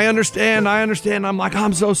 I understand. I'm like,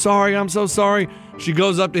 I'm so sorry. She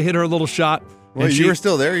goes up to hit her little shot. Well, you were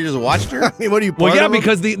still there? You just watched her? I mean, what are you? Well, yeah,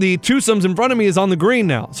 because the twosomes in front of me is on the green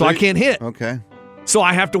now, so I can't hit. Okay. So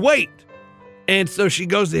I have to wait. And so she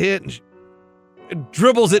goes to hit and she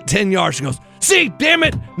dribbles it 10 yards. She goes, see, damn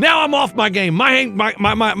it. Now I'm off my game. My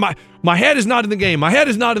head is not in the game. And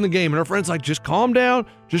her friend's like, just calm down.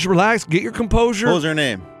 Just relax. Get your composure. What was her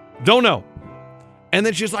name? Don't know. And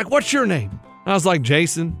then she's like, what's your name? And I was like,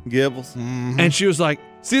 Jason. Gibbles. Mm-hmm. And she was like,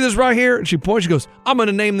 see this right here? And she points, she goes, I'm going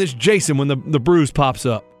to name this Jason when the bruise pops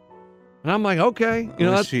up. And I'm like, okay. You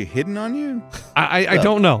know, is she hitting on you? I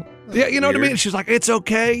don't know. Yeah, you know what I Weird. mean? She's like, it's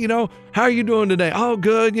okay. You know, how are you doing today? Oh,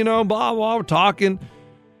 good. You know, blah, blah, we're talking.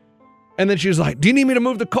 And then she was like, do you need me to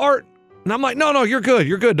move the cart? And I'm like, no, you're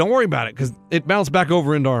good. Don't worry about it, because it bounced back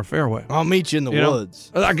over into our fairway. I'll meet you in the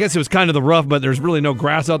woods. I guess it was kind of the rough, but there's really no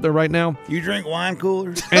grass out there right now. You drink wine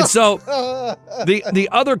coolers? And so the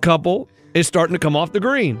other couple is starting to come off the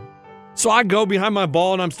green. So I go behind my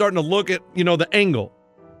ball and I'm starting to look at, the angle.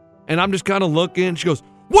 And I'm just kind of looking. She goes,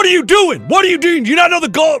 what are you doing? Do you not know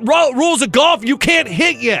the rules of golf? You can't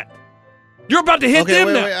hit yet. You're about to hit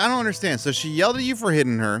them now. Wait, I don't understand. So she yelled at you for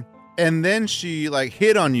hitting her, and then she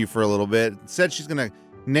hit on you for a little bit, said she's going to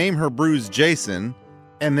name her bruise Jason,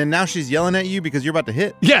 and then now she's yelling at you because you're about to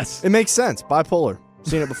hit? Yes. It makes sense. Bipolar.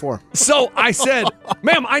 Seen it before. So I said,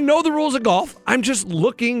 ma'am, I know the rules of golf. I'm just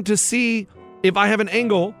looking to see if I have an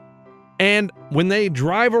angle. And when they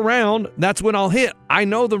drive around, that's when I'll hit. I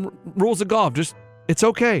know the rules of golf. It's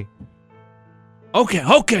okay.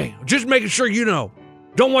 Okay. Just making sure you know.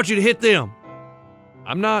 Don't want you to hit them.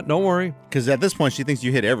 I'm not. Don't worry. Because at this point, she thinks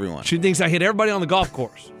you hit everyone. She thinks I hit everybody on the golf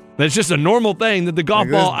course. That's just a normal thing that the golf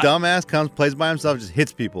This ball. dumbass comes, plays by himself, just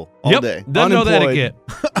hits people all day. Doesn't know the etiquette.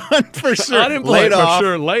 For sure. Unemployed for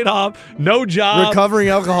sure. Laid off. No job. Recovering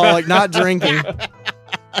alcoholic, not drinking.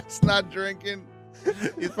 It's not drinking.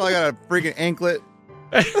 He's probably got a freaking anklet.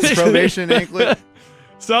 Probation anklet.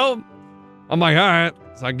 So I'm like, all right.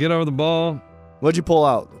 So I get over the ball. What'd you pull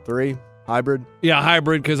out? 3? Hybrid? Yeah,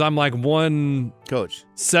 hybrid, because I'm like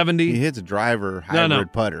 170. He hits a driver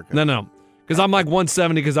hybrid putter. Coach. No. Because I'm like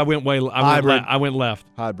 170 because I went left.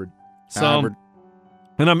 Hybrid. So, Hybrid.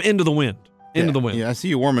 And I'm into the wind. Into the wind. Yeah, I see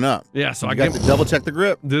you warming up. Yeah, so you I got get to double check the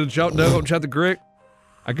grip. Double check the grip.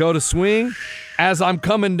 I go to swing. As I'm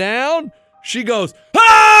coming down, she goes,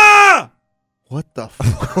 ah! What the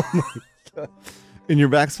fuck? Oh my God. In your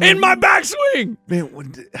backswing? In my backswing!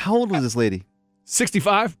 Man, how old was this lady?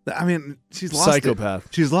 65. I mean, she's lost Psychopath.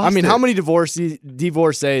 It. She's lost I mean, it. how many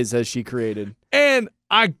divorcees has she created? And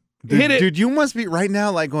I hit it. Dude, you must be right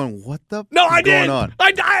now going, what the No, is I did. going on?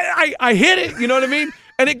 I hit it, you know what I mean?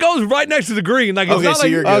 And it goes right next to the green. Like, it's not so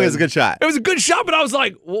like you're good. It's a good shot. It was a good shot, but I was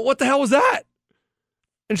like, well, what the hell was that?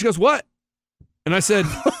 And she goes, what? And I said,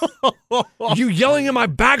 you yelling in my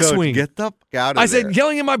backswing. Get the fuck out of I there. said,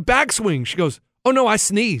 yelling in my backswing. She goes, oh, no, I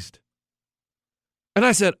sneezed. And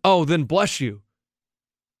I said, oh, then bless you.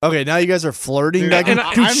 Okay, now you guys are flirting. Dude, back and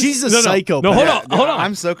and- Dude, she's a psychopath. No, hold on.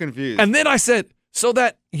 I'm so confused. And then I said, so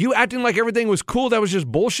that you acting like everything was cool, that was just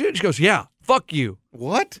bullshit? She goes, yeah, fuck you.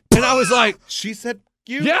 What? And I was like, she said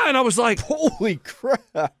you? Yeah, and I was like, holy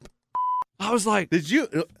crap. I was like, did you?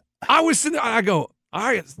 I was sitting there, I go, all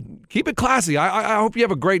right, keep it classy. I hope you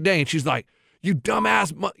have a great day. And she's like, you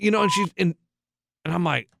dumbass, and I'm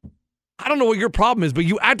like, I don't know what your problem is, but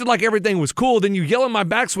you acted like everything was cool. Then you yell in my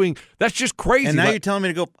backswing. That's just crazy. And now you're telling me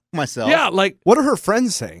to go fuck myself. Yeah, like. What are her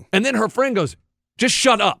friends saying? And then her friend goes, just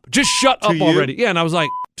shut up. Just shut up already. Yeah, and I was like,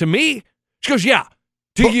 to me? She goes, yeah,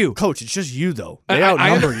 to you. Coach, it's just you, though. They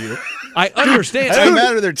outnumber you. I understand. It doesn't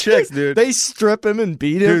matter, they're chicks, dude. They strip him and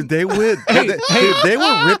beat him. Dude, they would. Dude, they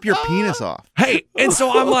will rip your penis off. Hey, and so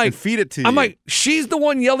I'm like, and feed it to you. I'm like, she's the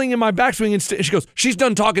one yelling in my backswing, and she goes, she's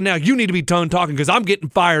done talking now. You need to be done talking because I'm getting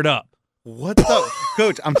fired up. What the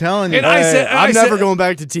Coach, I'm telling you. And I said, I'm never going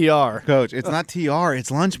back to TR. Coach, it's not TR,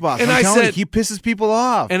 it's Lunchbox. And I'm I telling said, you, he pisses people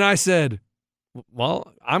off. And I said,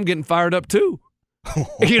 well, I'm getting fired up too.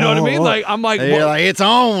 You know what I mean? Like, I'm like, you're like, it's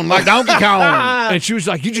on, like Donkey Kong. And she was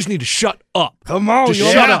like, you just need to shut up. Come on, just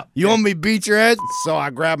shut shut up. You want me to beat your head? So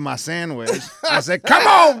I grabbed my sandwich. I said, come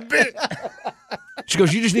on, bitch. She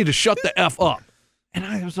goes, you just need to shut the F up. And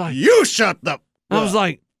I was like, you shut the I was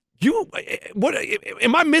like, what?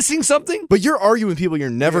 Am I missing something? But you're arguing with people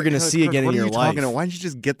you're never going to see again in your life. Why don't you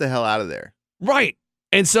just get the hell out of there? Right.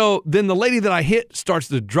 And so then the lady that I hit starts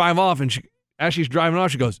to drive off, and as she's driving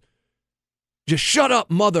off, she goes, just shut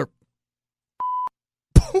up, mother.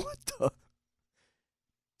 What the?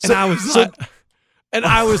 And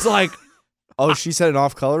I was like, oh, she said an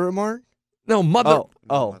off-color remark? No, mother.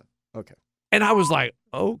 Oh, okay. And I was like,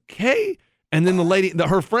 okay. And then the lady, one of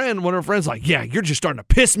her friends, like, yeah, you're just starting to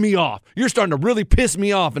piss me off. You're starting to really piss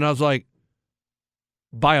me off. And I was like,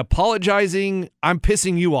 by apologizing, I'm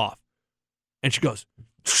pissing you off. And she goes,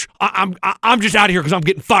 I'm just out of here because I'm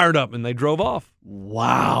getting fired up. And they drove off.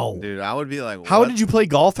 Wow. Dude, I would be like, what? How did you play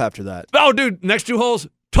golf after that? Oh, dude, next 2 holes,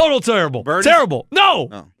 total terrible. Birdies? Terrible.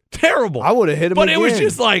 No, terrible. I would have hit him But again. it was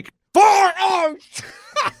just like, what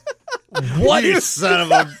You son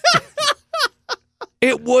of a...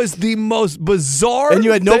 It was the most bizarre. And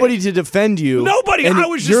you had nobody to defend you. Nobody. And I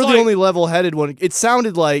was just you're like, the only level-headed one. It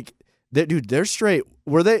sounded like that, dude. They're straight.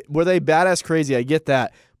 Were they badass crazy? I get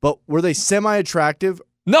that, but were they semi-attractive?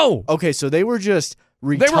 No. Okay, so they were just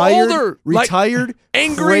retired, They were older, retired, like,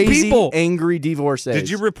 angry crazy, people, angry divorcees. Did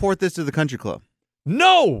you report this to the country club?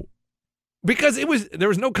 No, because there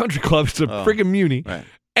was no country club. It's a freaking Muni, right.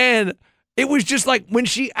 And it was just like when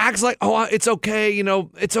she acts like, oh, it's okay,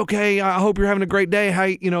 it's okay. I hope you're having a great day. How,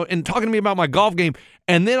 and talking to me about my golf game.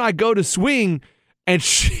 And then I go to swing and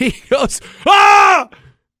she goes, ah!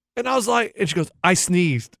 And I was like, and she goes, I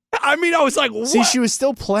sneezed. I mean, I was like, what? See, she was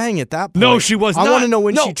still playing at that point. No, she was not. I want to know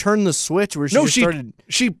when No. she turned the switch where she just started.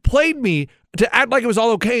 She played me to act like it was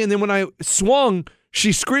all okay. And then when I swung,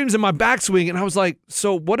 she screams in my backswing. And I was like,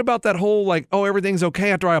 so what about that whole like, oh, everything's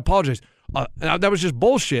okay after I apologize? That was just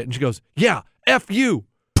bullshit. And she goes, yeah, F you.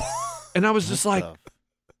 And I was just like,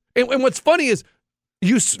 and what's funny is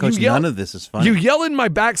Coach, you yell, none of this is funny. You yell in my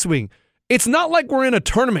backswing. It's not like we're in a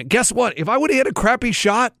tournament. Guess what? If I would have hit a crappy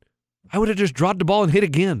shot, I would have just dropped the ball and hit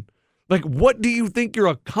again. Like, what do you think you're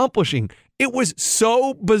accomplishing? It was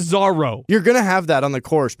so bizarro. You're going to have that on the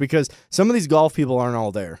course because some of these golf people aren't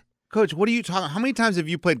all there. Coach, what are you talking? How many times have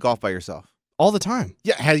you played golf by yourself? All the time.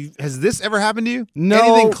 Yeah, has this ever happened to you? No,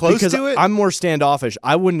 anything close because to it? I'm more standoffish.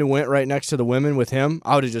 I wouldn't have went right next to the women with him.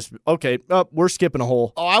 I would have just, okay, we're skipping a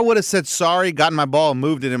hole. Oh, I would have said sorry, gotten my ball,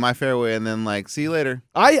 moved it in my fairway, and then like, see you later.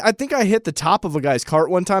 I think I hit the top of a guy's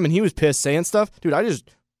cart one time, and he was pissed saying stuff. Dude, I just,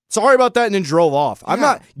 sorry about that, and then drove off. I'm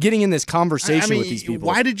not getting in this conversation with these people.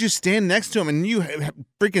 Why did you stand next to him and you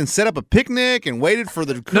freaking set up a picnic and waited for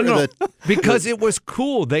the No, because it was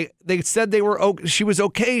cool. They said they were okay. She was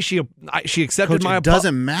okay. She accepted Coach, my it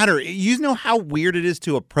doesn't matter. You know how weird it is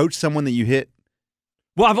to approach someone that you hit?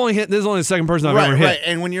 Well, this is only the second person I've ever hit. Right,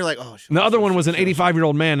 and when you're like, oh, the other one was an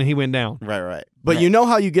 85-year-old man, and he went down. Right. But you know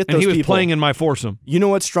how you get those people. And he was people. playing in my foursome. You know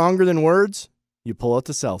what's stronger than words? You pull out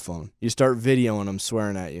the cell phone. You start videoing them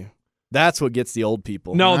swearing at you. That's what gets the old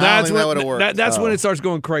people. No, that's that would've worked. That's when it starts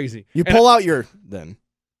going crazy. You pull out your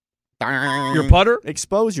putter,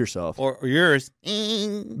 expose yourself, or yours.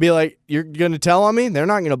 Be like, you're gonna tell on me? They're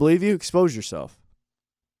not gonna believe you. Expose yourself.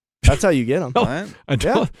 That's how you get them.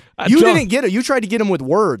 You didn't get it. You tried to get them with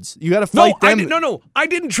words. You got to fight them. I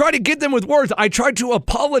didn't try to get them with words. I tried to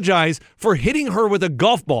apologize for hitting her with a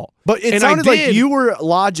golf ball. But it sounded like you were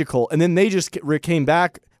logical, and then they just came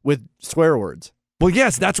back with swear words. Well,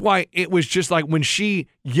 yes, that's why it was just like when she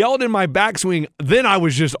yelled in my backswing, then I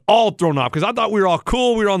was just all thrown off because I thought we were all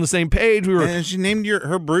cool. We were on the same page. And she named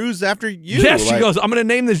her bruise after you. Yes, she goes, I'm going to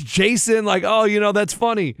name this Jason. Like, oh, that's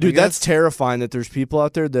funny. Dude, that's terrifying that there's people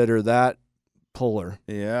out there that are that polar.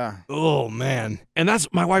 Yeah. Oh, man. And that's,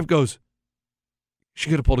 my wife goes,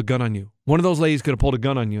 she could have pulled a gun on you. One of those ladies could have pulled a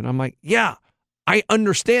gun on you. And I'm like, yeah, I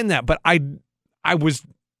understand that. But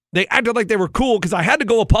they acted like they were cool because I had to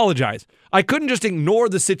go apologize. I couldn't just ignore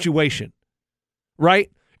the situation, right?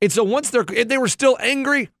 And so once they were still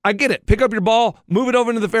angry, I get it. Pick up your ball, move it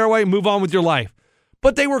over into the fairway, move on with your life.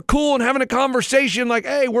 But they were cool and having a conversation like,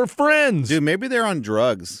 hey, we're friends. Dude, maybe they're on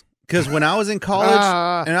drugs. Because when I was in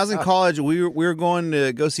college, we were going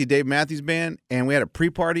to go see Dave Matthews Band, and we had a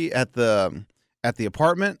pre-party at the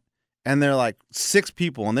apartment, and there were like 6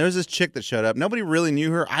 people, and there was this chick that showed up. Nobody really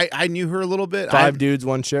knew her. I knew her a little bit. 5 dudes,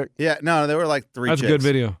 1 chick. Yeah, no, there were like 3 That's chicks. a good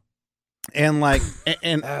video. And like,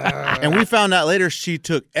 and we found out later she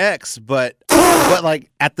took X, but like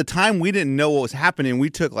at the time we didn't know what was happening. We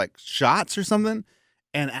took like shots or something,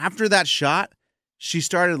 and after that shot, she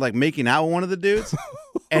started like making out with one of the dudes,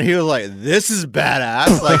 and he was like, "This is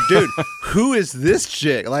badass!" Like, dude, who is this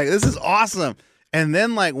chick? Like, this is awesome. And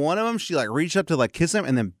then like one of them, she like reached up to like kiss him,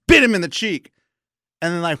 and then bit him in the cheek.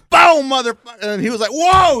 And then like, boom, motherfucker. And he was like,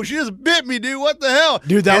 whoa, she just bit me, dude. What the hell?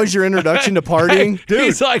 Dude, that was your introduction to partying? Hey, dude.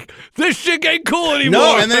 He's like, this shit ain't cool anymore.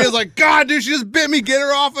 No, and then he was like, God, dude, she just bit me. Get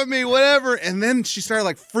her off of me, whatever. And then she started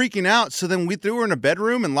like freaking out. So then we threw her in a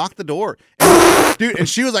bedroom and locked the door. And, dude, and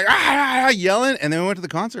she was like, yelling. And then we went to the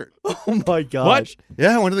concert. Oh my gosh. What?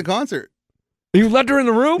 Yeah, I went to the concert. You left her in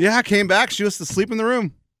the room? Yeah, I came back. She was asleep in the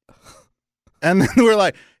room. And then we were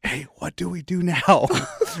like, hey, what do we do now?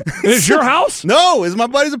 It's your house? No, it's my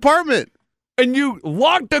buddy's apartment. And you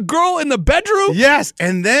locked a girl in the bedroom? Yes.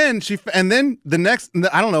 And then the next,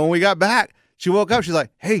 I don't know, when we got back, she woke up. She's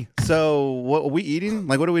like, hey, so what are we eating?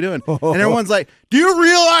 Like, what are we doing? And everyone's like, do you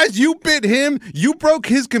realize you bit him? You broke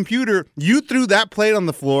his computer. You threw that plate on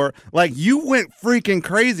the floor. Like, you went freaking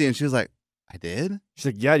crazy. And she was like, I did? She's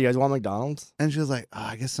like, yeah, you guys want McDonald's? And she was like,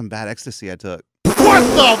 I guess some bad ecstasy I took.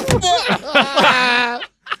 What the fuck?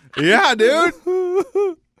 Yeah, dude.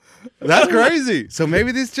 That's crazy. So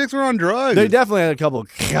maybe these chicks were on drugs. They definitely had a couple of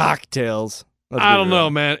cocktails. I don't know,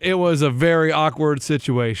 man. It was a very awkward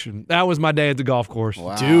situation. That was my day at the golf course.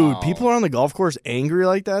 Wow. Dude, people are on the golf course angry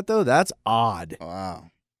like that, though? That's odd.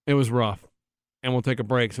 Wow. It was rough. And we'll take a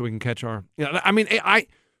break so we can catch our... I mean,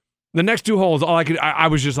 the next 2 holes, all I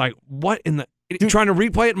was just like, what in the... Trying to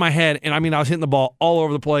replay it in my head, and I mean, I was hitting the ball all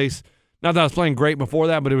over the place. Not that I was playing great before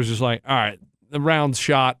that, but it was just like, all right, the round's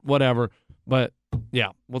shot, whatever. But, yeah,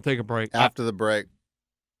 we'll take a break. After the break.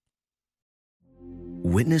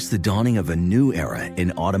 Witness the dawning of a new era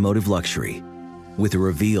in automotive luxury with a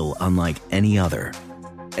reveal unlike any other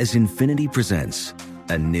as Infiniti presents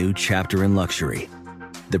a new chapter in luxury,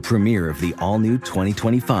 the premiere of the all-new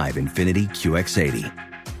 2025 Infiniti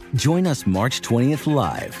QX80. Join us March 20th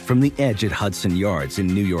live from the Edge at Hudson Yards in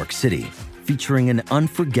New York City, featuring an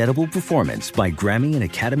unforgettable performance by Grammy and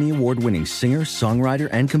Academy Award-winning singer, songwriter,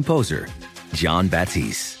 and composer, Jon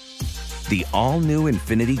Batiste. The all-new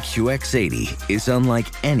Infiniti QX80 is unlike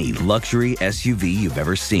any luxury SUV you've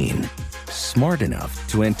ever seen. Smart enough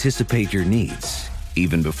to anticipate your needs,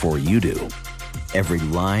 even before you do. Every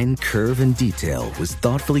line, curve, and detail was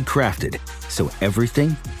thoughtfully crafted, so everything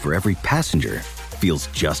for every passenger feels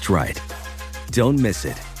just right. Don't miss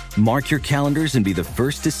it. Mark your calendars and be the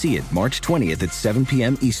first to see it March 20th at 7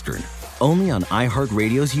 p.m. Eastern, only on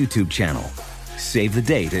iHeartRadio's YouTube channel. Save the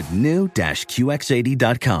date at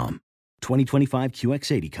new-QX80.com. 2025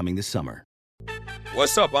 QX80 coming this summer.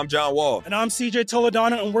 What's up? I'm John Wall. And I'm CJ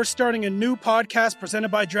Toledano, and we're starting a new podcast presented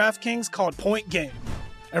by DraftKings called Point Game.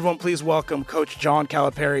 Everyone, please welcome Coach John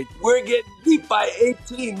Calipari. We're getting beat by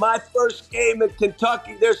 18. My first game in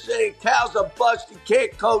Kentucky, they're saying Cal's a bust. He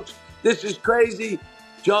can't coach. This is crazy.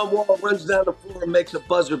 John Wall runs down the floor and makes a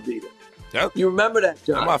buzzer beater. Yep. You remember that,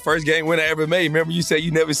 John? That's my first game winner I ever made. Remember you said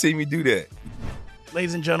you never see me do that.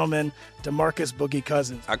 Ladies and gentlemen, DeMarcus Boogie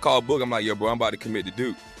Cousins. I called Boog. I'm like, yo, bro, I'm about to commit to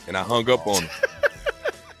Duke. And I hung up on him.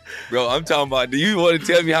 Bro, I'm talking about, do you want to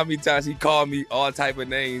tell me how many times he called me all type of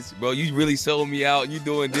names? Bro, you really sold me out. You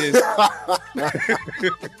doing this.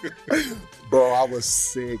 Bro, I was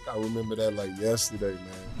sick. I remember that like yesterday, man.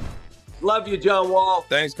 Love you, John Wall.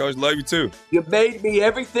 Thanks, Coach. Love you, too. You made me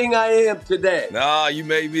everything I am today. Nah, you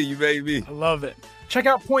made me. You made me. I love it. Check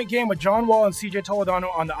out Point Game with John Wall and CJ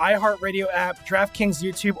Toledano on the iHeartRadio app, DraftKings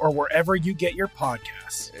YouTube, or wherever you get your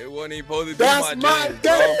podcasts. It wasn't even supposed to be That's my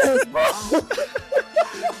game, bro.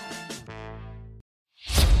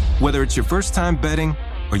 Whether it's your first time betting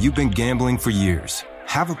or you've been gambling for years,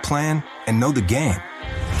 have a plan and know the game.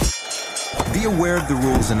 Be aware of the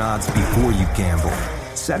rules and odds before you gamble.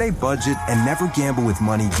 Set a budget and never gamble with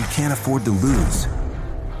money you can't afford to lose.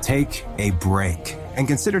 Take a break and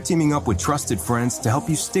consider teaming up with trusted friends to help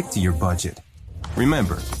you stick to your budget.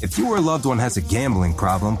 Remember, if you or a loved one has a gambling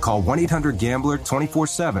problem, call 1-800-GAMBLER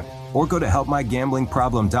 24/7 or go to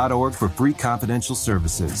helpmygamblingproblem.org for free confidential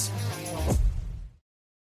services.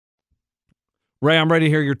 Ray, I'm ready to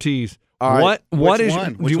hear your tease. All right. What Which is?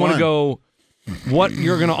 one? Do Which you want to one? go? What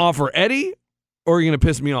you're going to offer Eddie, or are you going to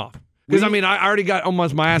piss me off? Because I mean, I already got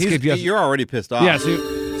almost my ass kicked yesterday. You're already pissed off. Yeah.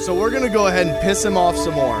 So we're going to go ahead and piss him off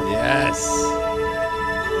some more. Yes.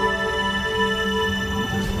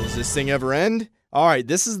 this thing ever end? All right,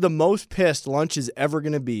 this is the most pissed lunch is ever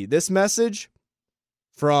going to be. This message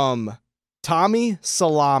from Tommy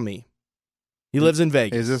Salami. He lives in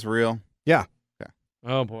Vegas. Is this real? Yeah. Okay.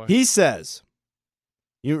 Oh, boy. He says,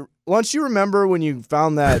 Lunch, you remember when you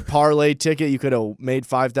found that parlay ticket you could have made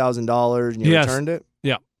 $5,000 and you returned it?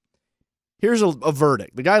 Yeah. Here's a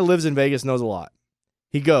verdict. The guy lives in Vegas, knows a lot.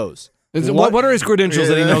 He goes. What are his credentials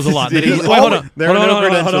that he knows a lot? Hold on.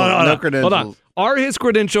 No credentials. Hold on. Are his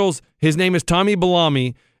credentials, his name is Tommy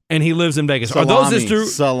Balami, and he lives in Vegas. Are those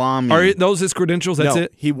his Salami. Are those his credentials? That's no,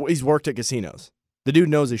 it? He's worked at casinos. The dude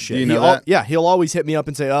knows his shit. Do you know that? Yeah, he'll always hit me up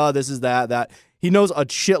and say, oh, this is that. He knows a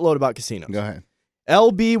shitload about casinos. Go ahead.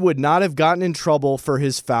 LB would not have gotten in trouble for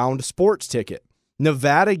his found sports ticket.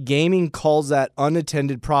 Nevada Gaming calls that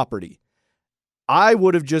unattended property. I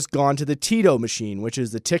would have just gone to the Tito machine, which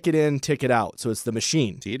is the ticket in, ticket out. So it's the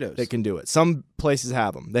machine Tito's that can do it. Some places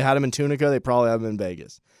have them. They had them in Tunica. They probably have them in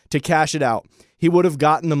Vegas. To cash it out, he would have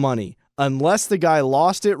gotten the money. Unless the guy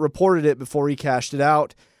lost it, reported it before he cashed it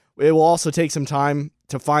out. It will also take some time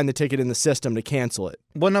to find the ticket in the system to cancel it.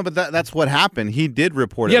 Well, no, but that's what happened. He did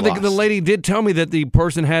report it. Yeah, lost. the lady did tell me that the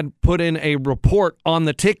person had put in a report on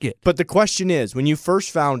the ticket. But the question is, when you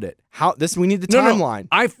first found it, we need the timeline. No,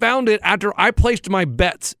 I found it after I placed my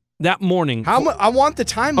bets that morning. I want the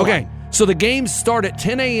timeline. Okay, so the games start at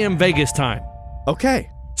 10 a.m. Vegas time. Okay.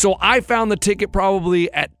 So I found the ticket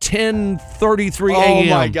probably at 10:33 a.m. Oh,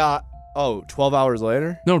 my God. Oh, 12 hours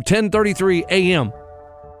later? No, 10:33 a.m.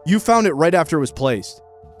 You found it right after it was placed.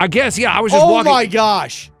 I guess, yeah. I was just walking. Oh, my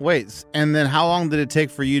gosh. Wait, and then how long did it take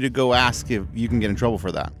for you to go ask if you can get in trouble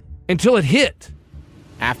for that? Until it hit.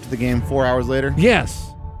 After the game, 4 hours later? Yes.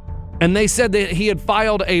 And they said that he had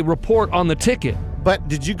filed a report on the ticket. But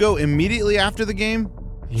did you go immediately after the game?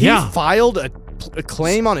 Yeah. He filed a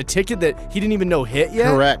claim on a ticket that he didn't even know hit yet?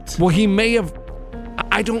 Correct. Well, he may have.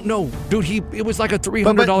 I don't know. Dude, it was like a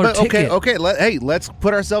 $300 ticket. Okay. Let's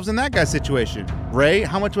put ourselves in that guy's situation. Ray,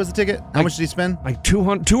 how much was the ticket? How much did he spend? Like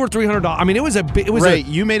 $200 or $300. I mean, it was Ray,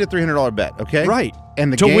 you made a $300 bet, okay? Right.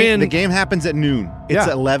 And the game happens at noon. It's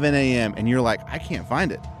 11 a.m. and you're like, I can't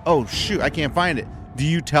find it. Oh, shoot, I can't find it. Do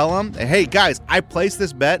you tell him, hey, guys, I placed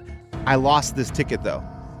this bet. I lost this ticket, though?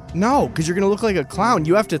 No, because you're going to look like a clown.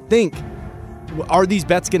 You have to think, are these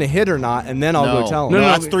bets going to hit or not? And then I'll go tell them. No,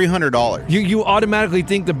 that's $300. You automatically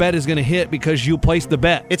think the bet is going to hit because you placed the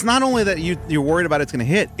bet. It's not only that you're worried about it's going to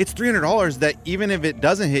hit. It's $300 that even if it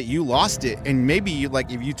doesn't hit, you lost it. And maybe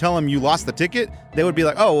if you tell them you lost the ticket, they would be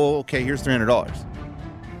like, oh, well, okay, here's $300.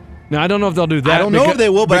 Now, I don't know if they'll do that. I don't know if they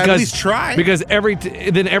will, but at least try. Because every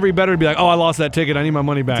better would be like, oh, I lost that ticket. I need my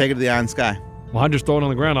money back. Take it to the Iron Sky. Well, I just throw it on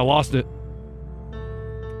the ground. I lost it.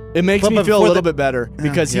 It makes me feel a little bit better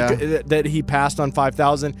because that he passed on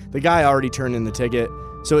 $5,000. The guy already turned in the ticket,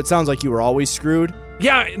 so it sounds like you were always screwed.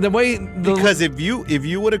 Yeah, because if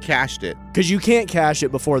you would have cashed it, because you can't cash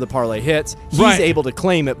it before the parlay hits, he's able to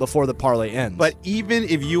claim it before the parlay ends. But even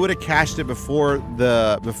if you would have cashed it before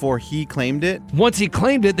he claimed it, once he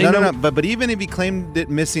claimed it, no. But even if he claimed it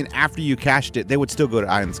missing after you cashed it, they would still go to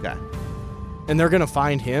Eye in the Sky. And they're going to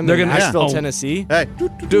find him in Nashville, Tennessee? Hey.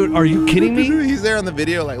 Dude, are you kidding me? He's there on the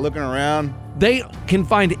video, like, looking around. They can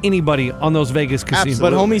find anybody on those Vegas casinos.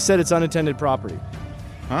 But homie said it's unattended property.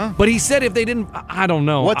 Huh? But he said if they didn't, I don't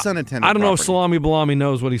know. What's unattended I don't know if property? Salami Balami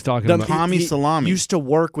knows what he's talking about. Tommy Salami used to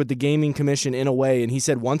work with the gaming commission in a way, and he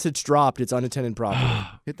said once it's dropped, it's unattended property.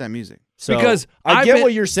 Hit that music. So because I get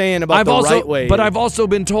what you're saying about right way. But I've also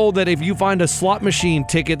been told that if you find a slot machine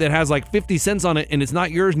ticket that has like 50 cents on it and it's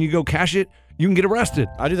not yours and you go cash it, you can get arrested.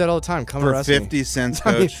 I do that all the time. Come for arrest me. 50 cents,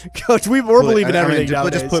 Coach. Coach, we're believing everything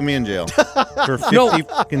nowadays. Just put me in jail for 50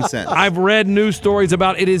 fucking cents. I've read news stories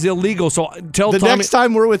about it is illegal. So tell Tommy. Next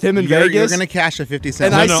time we're with him in Vegas, you're going to cash a 50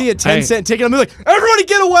 cent. And I see a 10-cent ticket, I'm like, everybody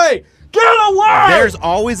get away! Get away! There's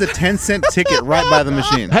always a 10-cent ticket right by the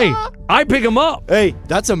machine. Hey, I pick them up. Hey,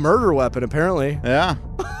 that's a murder weapon, apparently. Yeah.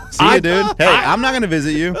 See you, dude. Hey, I'm not going to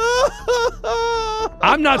visit you.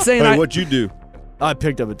 I'm not saying Hey, what'd you do? I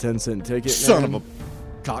picked up a 10-cent ticket. Son of a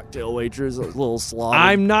cocktail waitress, a little slaughter.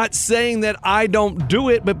 I'm not saying that I don't do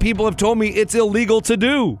it, but people have told me it's illegal to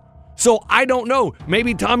do. So I don't know.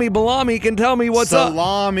 Maybe Tommy Balami can tell me what's up.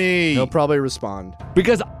 Salami. He'll probably respond.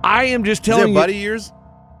 Because I am just telling you. Is it a buddy of yours?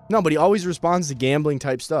 No, but he always responds to gambling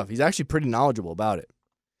type stuff. He's actually pretty knowledgeable about it.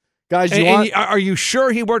 Guys, are you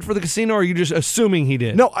sure he worked for the casino, or are you just assuming he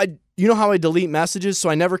did? No, you know how I delete messages, so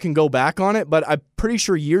I never can go back on it, but I'm pretty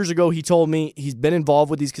sure years ago he told me he's been involved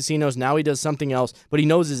with these casinos. Now he does something else, but he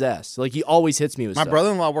knows his ass. Like, he always hits me with My stuff.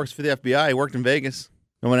 brother-in-law works for the FBI. He worked in Vegas.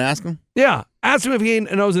 You want to ask him? Yeah. Ask him if he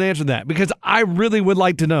knows an answer to that, because I really would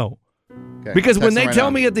like to know. Okay, because when they right tell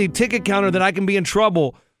now. me at the ticket counter that I can be in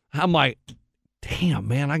trouble, I'm like, damn,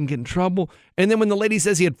 man, I can get in trouble. And then when the lady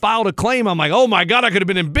says he had filed a claim, I'm like, oh my God, I could have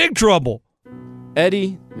been in big trouble.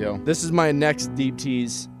 Eddie, this is my next deep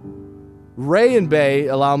tease. Ray and Bay,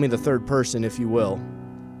 allow me the third person, if you will,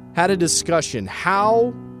 had a discussion.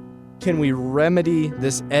 How can we remedy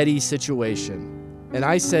this Eddie situation? And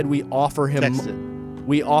I said we offer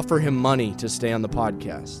him money to stay on the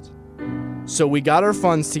podcast. So we got our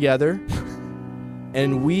funds together,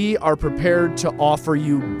 and we are prepared to offer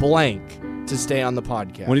you blank to stay on the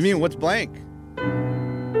podcast. What do you mean? What's blank?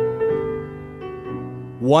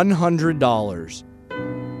 $100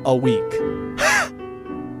 a week.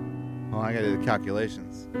 Oh, I gotta do the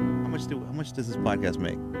calculations. How much does this podcast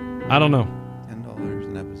make? I don't know. $10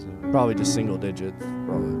 an episode. Probably just single digits.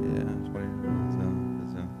 Probably. Yeah.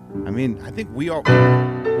 I mean, I think we are.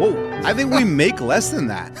 Whoa! I think we make less than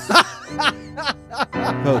that.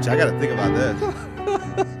 Coach, I got to think about this.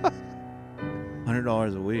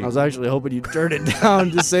 $100 a week. I was actually hoping you'd turn it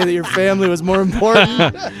down to say that your family was more important. He's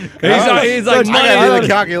like, I got to do the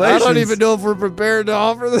calculations. I don't even know if we're prepared to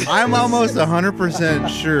offer this. I'm almost 100%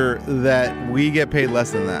 sure that we get paid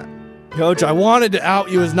less than that. Coach, I wanted to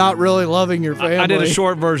out you as not really loving your family. I did a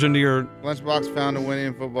short version to your Lunchbox found a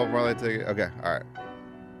winning football parlay ticket. Okay, all right.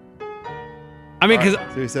 I mean, because see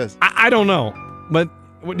what he says. I don't know, but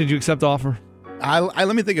what did you accept the offer? I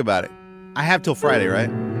let me think about it. I have till Friday, right?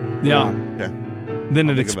 Yeah. Okay. Then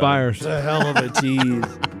it expires. It's a hell of a tease.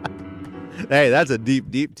 Hey, that's a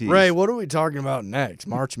deep tease. Ray, what are we talking about next?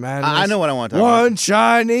 March Madness? I know what I want to talk about. One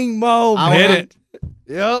shining moment. Hit it.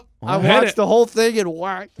 Yep. I watched the whole thing and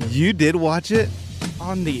whacked. You did watch it?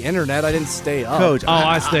 On the internet. I didn't stay up. Coach,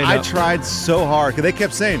 I stayed up. I tried so hard because they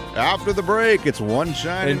kept saying, after the break, it's one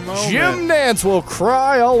shining moment. Jim Nance will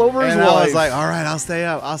cry all over his wife. I was like, all right, I'll stay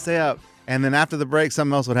up. And then after the break,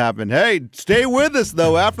 something else would happen. Hey, stay with us,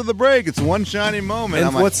 though. After the break, it's one shining moment.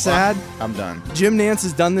 And what's sad? I'm done. Jim Nance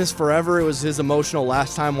has done this forever. It was his emotional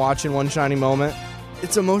last time watching One Shining Moment.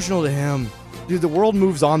 It's emotional to him. Dude, the world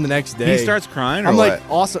moves on the next day. He starts crying or I'm what? like,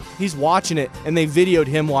 awesome. He's watching it, and they videoed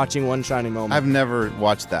him watching One Shining Moment. I've never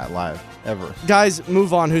watched that live, ever. Guys,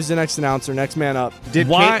 move on. Who's the next announcer? Next man up. Did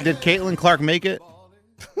Caitlin Clark make it?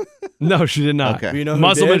 No, she did not. Okay. You know who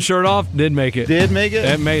Musselman did? shirt off, did make it. Did make it?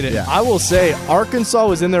 It made it. Yeah. I will say, Arkansas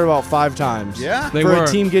was in there about 5 times. Yeah. They for were. a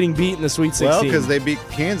team getting beat in the Sweet 16. Well, because they beat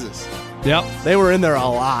Kansas. Yep. They were in there a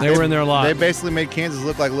lot. They were in there a lot. They basically made Kansas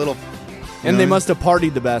look like little... And they must have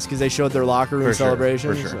partied the best because they showed their locker room For sure,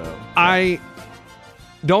 celebration. for sure. So. I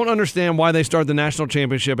don't understand why they start the national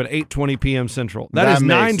championship at 8:20 p.m. Central. That is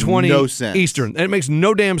makes 9:20 no sense. Eastern. It makes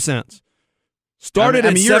no damn sense. Started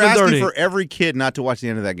at you're 7:30. asking for every kid not to watch the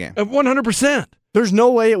end of that game. 100%. There's no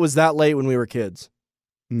way it was that late when we were kids.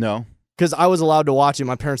 No. Because I was allowed to watch it.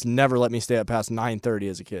 My parents never let me stay up past 9:30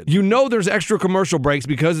 as a kid. You know there's extra commercial breaks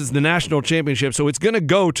because it's the national championship, so it's going to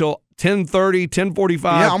go till 10:30, 10:45.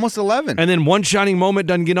 Yeah, almost 11. And then One Shining Moment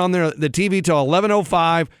doesn't get on there, the TV till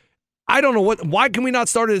 11:05. I don't know why can we not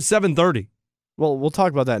start it at 7:30? Well, we'll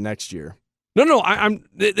talk about that next year. No,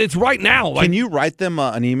 it's right now. Can you write them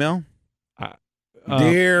an email?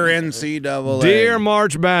 Dear NCAA. Dear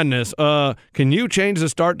March Madness, can you change the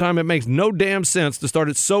start time? It makes no damn sense to start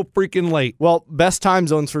it so freaking late. Well, best time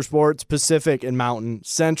zones for sports, Pacific and Mountain.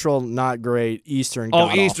 Central, not great. Eastern,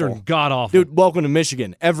 Eastern, god-awful. Dude, welcome to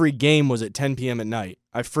Michigan. Every game was at 10 p.m. at night.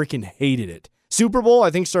 I freaking hated it. Super Bowl,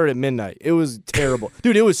 I think, started at midnight. It was terrible.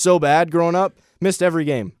 Dude, it was so bad growing up. Missed every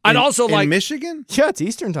game. I'd also like... In Michigan? Yeah, it's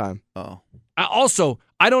Eastern time. Oh.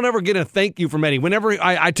 I don't ever get a thank you from Eddie. Whenever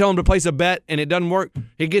I tell him to place a bet and it doesn't work,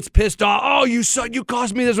 he gets pissed off. Oh, you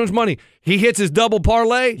cost me this much money. He hits his double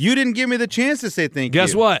parlay. You didn't give me the chance to say thank you.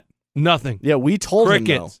 Guess what? Nothing. Yeah, we told him,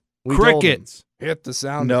 though. We told him. Crickets. Hit the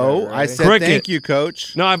sound. No, effect, right? I said thank you,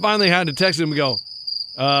 Coach. No, I finally had to text him and go,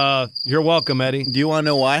 you're welcome, Eddie. Do you want to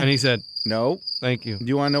know why? And he said, no. Thank you. Do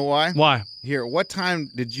you want to know why? Why? Here, what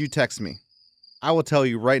time did you text me? I will tell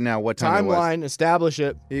you right now what time it was. Timeline, establish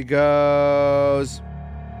it. He goes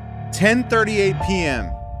 10:38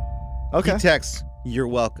 p.m. Okay. He texts, you're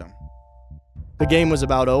welcome. The game was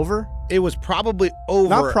about over? It was probably over.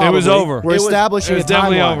 Not probably. It was over. We're establishing it was a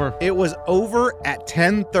definitely timeline. over. It was over at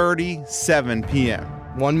 10:37 p.m.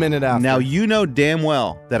 1 minute after. Now, you know damn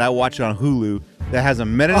well that I watch it on Hulu that has a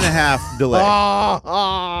minute and a half delay. The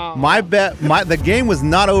game was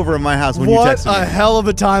not over in my house when you texted me. What a hell of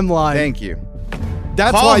a timeline. Thank you.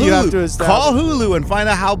 That's Call why Hulu. you have to establish. Call Hulu and find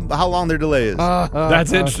out how long their delay is.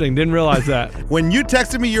 That's interesting. Didn't realize that. When you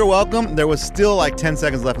texted me you're welcome, there was still like 10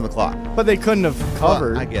 seconds left on the clock. But they couldn't have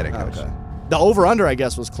covered. I get it, Coach. Okay. The over-under, I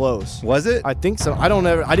guess, was close. Was it? I think so. I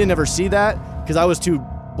didn't ever see that because I was too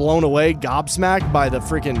blown away, gobsmacked by the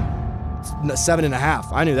freaking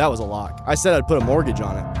 7.5. I knew that was a lock. I said I'd put a mortgage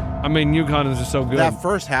on it. I mean, UConn is just so good. That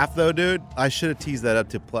first half, though, dude, I should have teased that up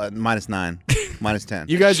to -9, -10.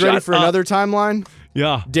 You guys ready for another timeline?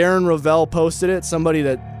 Yeah. Darren Rovell posted it. Somebody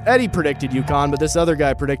that Eddie predicted UConn, but this other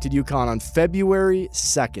guy predicted UConn on February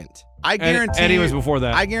 2nd. I guarantee Eddie was before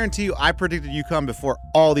that. I guarantee you I predicted UConn before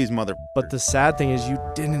all these mother. But the sad thing is you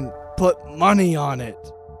didn't put money on it.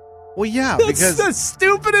 Well, yeah, That's because the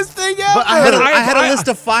stupidest thing ever. But I had a list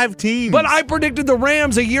of 5 teams. But I predicted the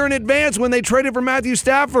Rams a year in advance when they traded for Matthew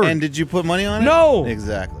Stafford. And did you put money on it? No.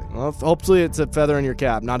 Exactly. Well, hopefully it's a feather in your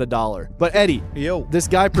cap, not $1. But Eddie, this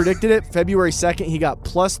guy predicted it February 2nd. He got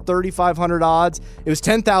plus 3,500 odds. It was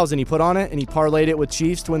 10,000 he put on it, and he parlayed it with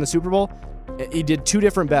Chiefs to win the Super Bowl. He did 2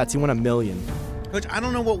 different bets. He won $1 million. Coach, I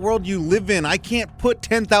don't know what world you live in. I can't put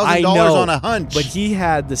 $10,000 on a hunch. But he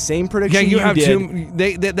had the same prediction you have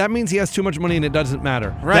did. that means he has too much money and it doesn't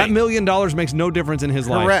matter. Right. That $1 million makes no difference in his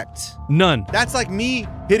life. Correct. None. That's like me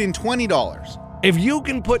hitting $20. If you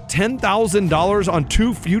can put $10,000 on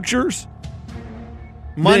 2 futures,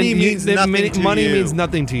 money means nothing to you. Money means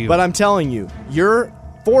nothing to you. But I'm telling you, your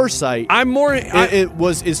foresight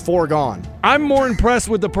is foregone. I'm more impressed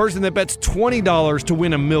with the person that bets $20 to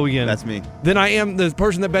win $1 million. That's me. Than I am the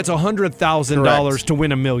person that bets $100,000 to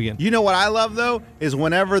win $1 million. You know what I love though is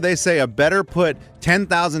whenever they say a better put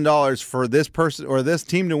 $10,000 for this person or this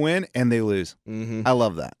team to win and they lose. Mm-hmm. I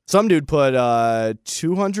love that. Some dude put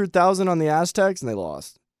 $200,000 on the Aztecs and they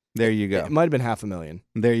lost. There you go. It might have been $500,000.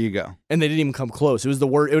 There you go. And they didn't even come close. It was the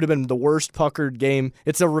worst. It would have been the worst puckered game.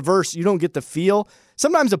 It's a reverse. You don't get the feel.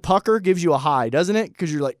 Sometimes a pucker gives you a high, doesn't it?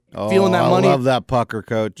 Because you're like feeling that money. I love that pucker,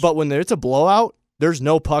 Coach. But when it's a blowout, there's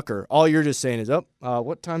no pucker. All you're just saying is,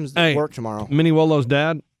 what time does it work tomorrow? Minnie Wolo's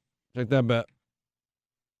dad. Check that bet.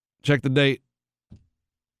 Check the date.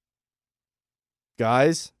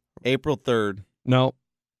 Guys. April 3rd. No.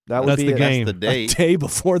 That's the game. That's the date. A day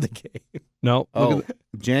before the game. No.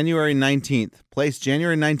 January 19th. Placed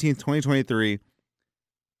January 19th, 2023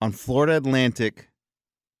 on Florida Atlantic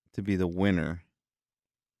to be the winner.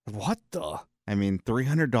 What the? I mean,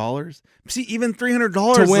 $300? See, even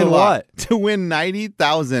 $300 to win what? To win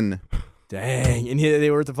 $90,000. Dang. And they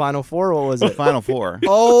were at the Final Four? What was it? Final Four.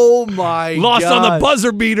 Oh, my God. Lost on the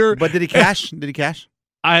buzzer beater. But did he cash? Did he cash?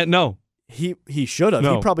 No. He should have.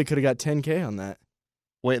 No. He probably could have got $10K on that.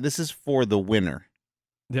 Wait, this is for the winner.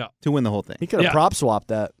 Yeah. To win the whole thing. He could have prop swapped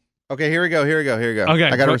that. Okay, here we go. Okay.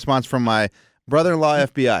 I got a response from my brother-in-law,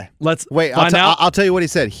 FBI. Let's wait. find out. I'll tell you what he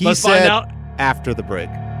said. He Let's said find out after the break.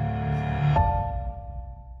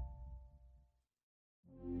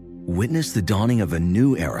 Witness the dawning of a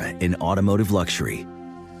new era in automotive luxury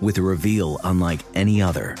with a reveal unlike any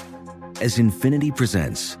other as Infiniti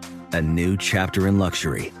presents a new chapter in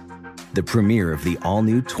luxury, the premiere of the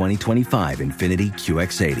all-new 2025 Infiniti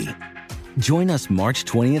QX80. Join us March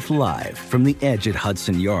 20th live from the Edge at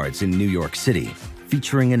Hudson Yards in New York City,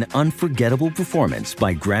 featuring an unforgettable performance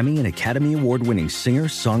by Grammy and Academy Award-winning singer,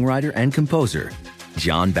 songwriter, and composer,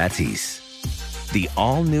 Jon Batiste. The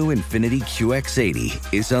all-new Infiniti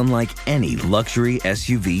QX80 is unlike any luxury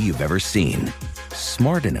SUV you've ever seen.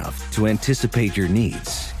 Smart enough to anticipate your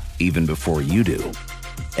needs, even before you do.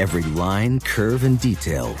 Every line, curve, and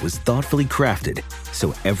detail was thoughtfully crafted,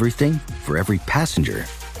 so everything for every passenger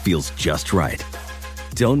feels just right.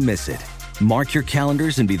 Don't miss it. Mark your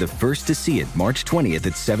calendars and be the first to see it March 20th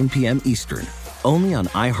at 7 p.m. Eastern, only on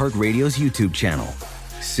iHeartRadio's YouTube channel.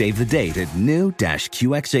 Save the date at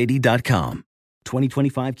new-QX80.com.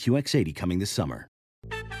 2025 QX80 coming this summer.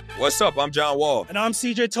 What's up? I'm John Wall. And I'm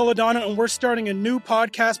CJ Toledano, and we're starting a new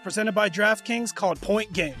podcast presented by DraftKings called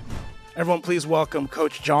Point Game. Everyone, please welcome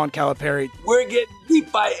Coach John Calipari. We're getting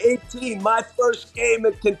beat by 18. My first game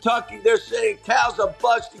in Kentucky, they're saying Cal's a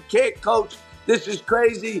bust. He can't coach. This is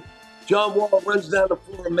crazy. John Wall runs down the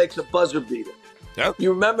floor and makes a buzzer beater. Yep.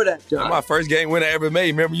 You remember that, John? That's my first game winner I ever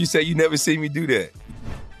made. Remember you said you never seen me do that.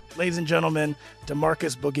 Ladies and gentlemen,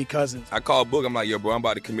 DeMarcus Boogie Cousins. I called Boog. I'm like, yo, bro, I'm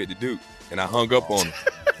about to commit to Duke. And I hung up on him.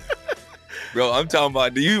 Bro, I'm talking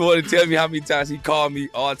about, do you want to tell me how many times he called me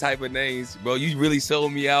all type of names? Bro, you really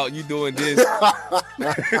sold me out. You doing this.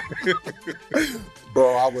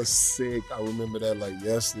 Bro, I was sick. I remember that like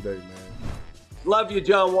yesterday, man. Love you,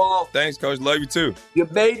 John Wall. Thanks, Coach. Love you, too. You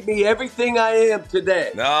made me everything I am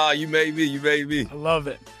today. Nah, you made me. I love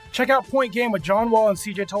it. Check out Point Game with John Wall and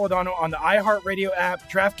CJ Toledano on the iHeartRadio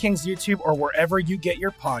app, DraftKings YouTube, or wherever you get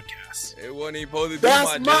your podcasts. It wasn't even supposed to be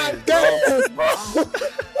That's my dance, bro.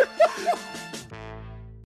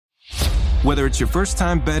 Whether it's your first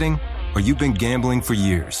time betting or you've been gambling for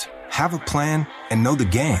years, have a plan and know the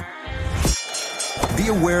game. Be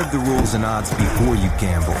aware of the rules and odds before you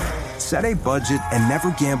gamble. Set a budget and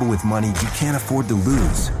never gamble with money you can't afford to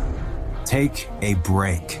lose. Take a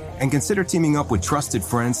break and consider teaming up with trusted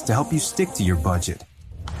friends to help you stick to your budget.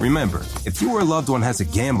 Remember, if you or a loved one has a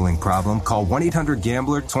gambling problem, call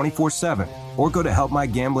 1-800-GAMBLER 24/7 or go to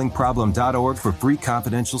helpmygamblingproblem.org for free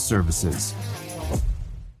confidential services.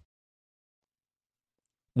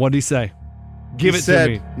 What'd he say? Give it said,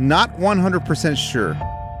 to me. Not 100% sure,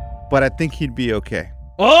 but I think he'd be okay.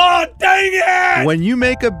 Oh, dang it! When you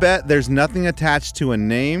make a bet, there's nothing attached to a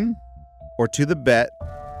name or to the bet,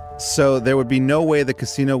 so there would be no way the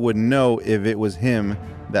casino would know if it was him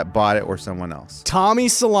that bought it or someone else. Tommy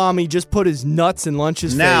Salami just put his nuts in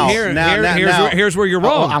Lunch's Now, face. Here's where you're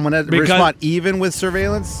wrong. I'm going to respond even with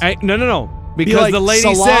surveillance. No. Be Because like, the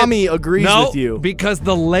lady Salami said, agrees no, with you. Because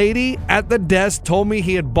the lady at the desk told me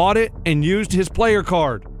he had bought it and used his player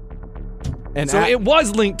card. And so it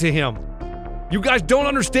was linked to him. You guys don't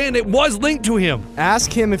understand. It was linked to him. Ask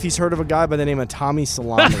him if he's heard of a guy by the name of Tommy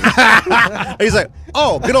Salami. He's like,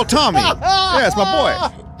 oh, good old Tommy. Yeah, it's my boy.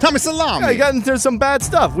 Tommy Salami. Yeah, he got into some bad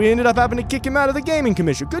stuff. We ended up having to kick him out of the gaming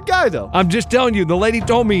commission. Good guy, though. I'm just telling you, the lady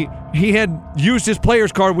told me he had used his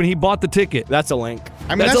player's card when he bought the ticket. That's a link.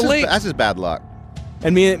 I mean, that's just bad luck.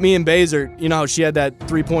 And me and Baser, you know how she had that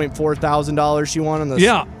 $3.4 thousand she won on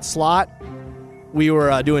the slot? We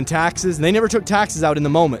were doing taxes, and they never took taxes out in the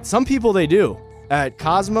moment. Some people, they do. At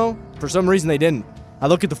Cosmo, for some reason, they didn't. I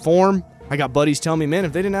look at the form. I got buddies telling me, man,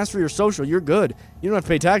 if they didn't ask for your social, you're good. You don't have to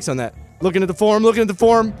pay tax on that. Looking at the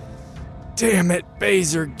form. Damn it,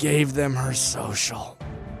 Baser gave them her social.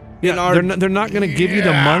 Yeah, they're not going to give you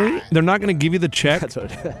the money. They're not going to give you the check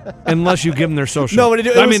unless you give them their social. No, but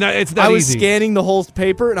it's that I was easy. scanning the whole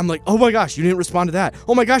paper, and I'm like, oh my gosh, you didn't respond to that.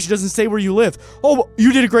 Oh my gosh, it doesn't say where you live. Oh,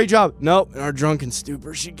 you did a great job. Nope, in our drunken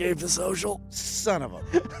stupor, she gave the social. Son of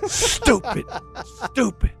a... Stupid.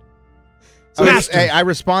 So I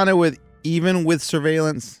responded with, even with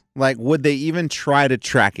surveillance, like, would they even try to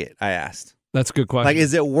track it, I asked. That's a good question. Like,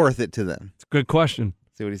 is it worth it to them? It's a good question.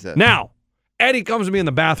 See what he said. Now, Eddie comes to me in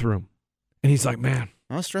the bathroom, and he's like, man.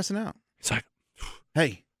 I was stressing out. He's like,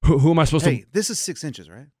 hey. Who am I supposed to? This is 6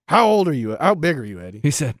 inches, right? How old are you? How big are you, Eddie?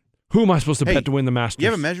 He said, who am I supposed to bet to win the Masters?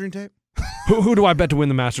 You have a measuring tape? Who do I bet to win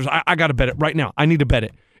the Masters? I got to bet it right now. I need to bet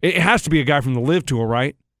it. It has to be a guy from the Live Tour,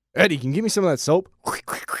 right? Eddie, can you give me some of that soap?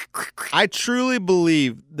 I truly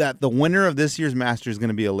believe that the winner of this year's Masters is going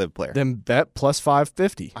to be a Live player. Then bet plus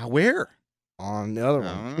 550. Where? On the other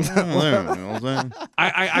one.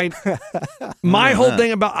 My whole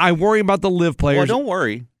thing about, I worry about the Live players. Well, don't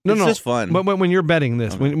worry. It's just fun. But when you're betting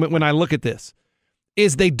this, when I look at this,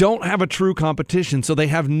 is they don't have a true competition, so they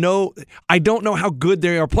have I don't know how good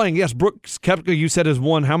they are playing. Yes, Brooks Koepka, you said, has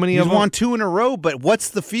won how many of them? He's won 2 in a row, but what's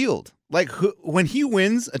the field? Like, when he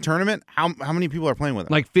wins a tournament, how many people are playing with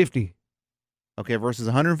him? Like 50. Okay, versus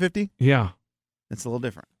 150? Yeah. It's a little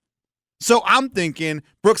different. So I'm thinking,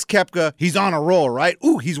 Brooks Koepka, he's on a roll, right?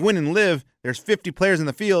 Ooh, he's winning Live. There's 50 players in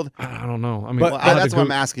the field. I don't know. I mean, that's what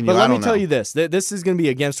I'm asking you. But let me tell you this. This is going to be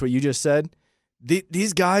against what you just said.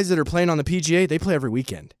 These guys that are playing on the PGA, they play every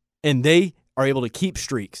weekend. And they are able to keep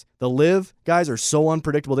streaks. The Live guys are so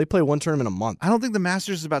unpredictable. They play one tournament a month. I don't think the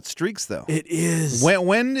Masters is about streaks, though. It is.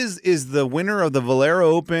 When is the winner of the Valero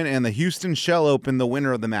Open and the Houston Shell Open the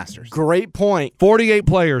winner of the Masters? Great point. 48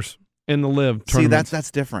 players in the Live tournament. See,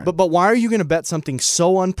 that's different. But why are you going to bet something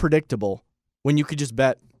so unpredictable when you could just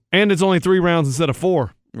bet? And it's only 3 rounds instead of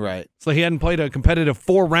 4. Right. So he hadn't played a competitive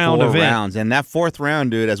 4-round event. 4 rounds. And that 4th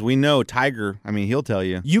round, dude, as we know, Tiger, I mean, he'll tell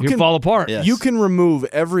you. You can fall apart. Yes. You can remove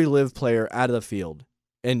every Live player out of the field.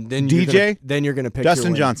 And then you're going to pick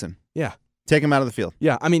Dustin your Johnson. Yeah. Take him out of the field.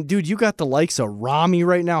 Yeah. I mean, dude, you got the likes of Rami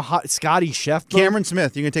right now, Scotty Scheffler. Cameron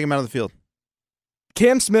Smith, you can take him out of the field.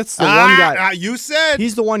 Cam Smith's the one guy. You said.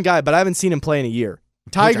 He's the one guy, but I haven't seen him play in a year.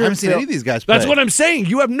 Tiger, I haven't seen any of these guys play. That's what I'm saying.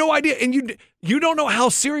 You have no idea, and you don't know how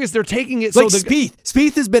serious they're taking it. Like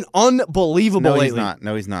Spieth has been unbelievable lately.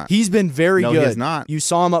 No, he's not. He's been very good. No, he's not. You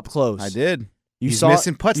saw him up close. I did. He's saw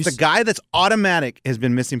missing putts. The guy that's automatic has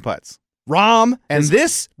been missing putts. Rahm. And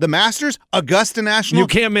the Masters, Augusta National, you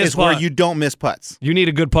can't miss is where you don't miss putts. You need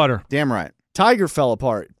a good putter. Damn right. Tiger fell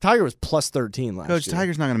apart. Tiger was plus 13 last year. Coach,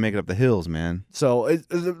 Tiger's not going to make it up the hills, man. So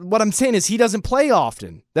what I'm saying is he doesn't play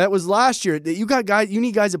often. That was last year. You got guys. You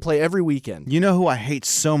need guys that play every weekend. You know who I hate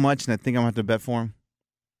so much, and I think I'm going to have to bet for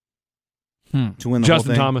him to win the Justin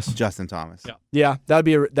whole thing? Thomas. Justin Thomas. Yeah, that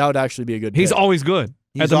would actually be a good. He's pick. always good.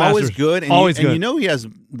 He's always good. And always good. And you know he has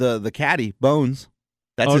the caddy Bones.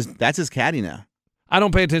 That's his caddy now. I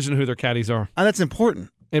don't pay attention to who their caddies are. Oh, that's important.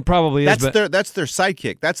 It probably is. That's their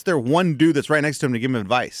sidekick. That's their one dude that's right next to him to give him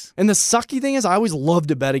advice. And the sucky thing is, I always love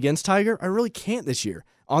to bet against Tiger. I really can't this year.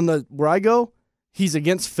 Where I go, He's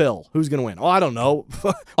against Phil. Who's going to win? Oh, I don't know.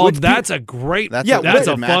 That's a great. That's a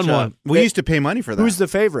fun fun one. We used to pay money for that. Who's the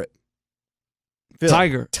favorite?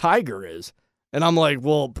 Phil. Tiger is. And I'm like,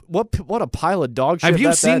 well, what a pile of dog shit. Have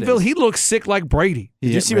you seen that Phil? is. He looks sick like Brady.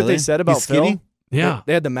 Did you see what they said about Phil? Yeah.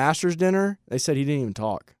 They had the Masters dinner. They said he didn't even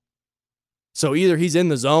talk. So either he's in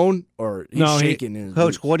the zone or he's shaking. in his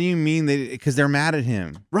Coach, boots. what do you mean? Because they're mad at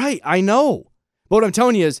him. Right, I know. But what I'm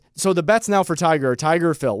telling you is, so the bets now for Tiger are Tiger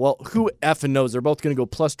or Phil. Well, who effing knows? They're both going to go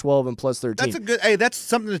plus 12 and plus 13. That's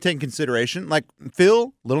something to take in consideration. Like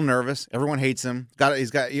Phil, a little nervous. Everyone hates him.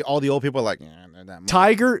 He's got all the old people are like, that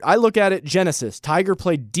Tiger, I look at it, Genesis. Tiger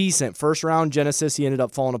played decent first round. Genesis, he ended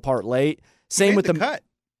up falling apart late. Same with the cut.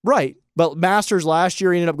 Right. But Masters last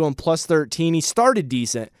year, he ended up going plus 13. He started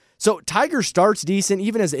decent. So Tiger starts decent,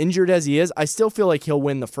 even as injured as he is. I still feel like he'll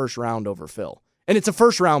win the first round over Phil. And it's a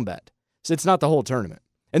first round bet. So it's not the whole tournament.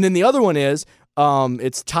 And then the other one is,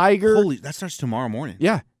 it's Tiger. Holy, that starts tomorrow morning.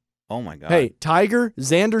 Yeah. Oh my God. Hey, Tiger,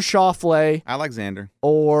 Xander Schauffele. I like Xander.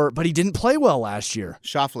 But he didn't play well last year.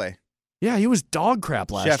 Schauffele. Yeah, he was dog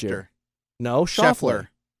crap last year. No, Schauffele.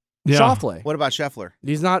 Yeah. Schauffele. What about Scheffler?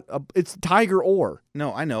 He's not. It's Tiger or.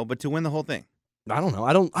 No, I know, but to win the whole thing. I don't know.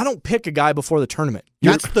 I don't pick a guy before the tournament.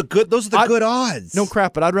 Those are the good odds. No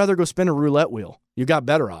crap, but I'd rather go spin a roulette wheel. You got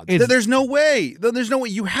better odds. There's no way. There's no way.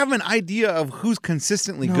 You have an idea of who's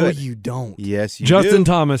consistently No, good. you don't. Yes, you Justin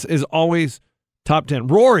do. Thomas is always top 10.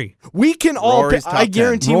 Rory. We can all Rory's pick, top I 10.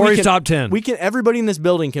 guarantee Rory's we can, top 10. We can everybody in this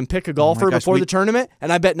building can pick a golfer gosh, before the tournament,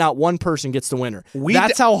 and I bet not one person gets the winner. We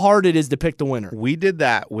That's how hard it is to pick the winner. We did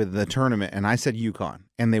that with the tournament, and I said UConn,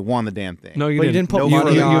 and they won the damn thing. No, you But you didn't. didn't put You-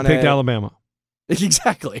 money you, on picked it. Alabama.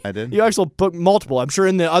 Exactly. I did. You actually put multiple. I'm sure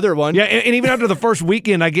in the other one. Yeah, and even after the first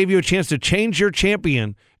weekend, I gave you a chance to change your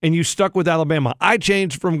champion, and you stuck with Alabama. I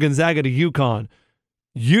changed from Gonzaga to UConn.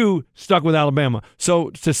 You stuck with Alabama. So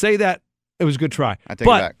to say that, it was a good try. I take it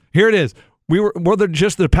but back. Here it is. We're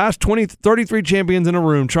just the past 33 champions in a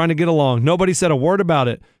room trying to get along. Nobody said a word about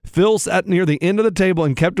it. Phil sat near the end of the table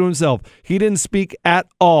and kept to himself. He didn't speak at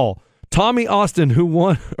all. Tommy Aaron, who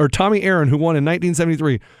won in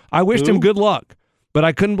 1973. I wished him good luck, but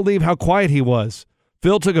I couldn't believe how quiet he was.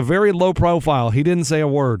 Phil took a very low profile. He didn't say a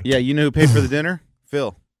word. Yeah, you know who paid for the dinner?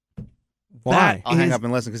 Phil. Why? I'll hang up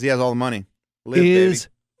and listen because he has all the money. Live, Is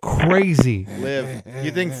crazy. baby. Live.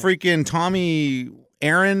 You think freaking Tommy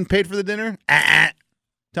Aaron paid for the dinner?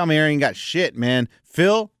 Tommy Aaron got shit, man.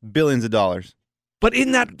 Phil, billions of dollars. But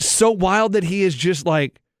isn't that so wild that he is just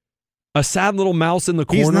like a sad little mouse in the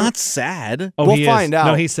corner? He's not sad. Oh, We'll he find is. out.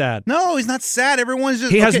 No, he's sad. No, he's not sad. Everyone's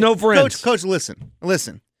just. He has no friends. Coach,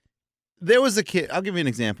 listen. There was a kid. I'll give you an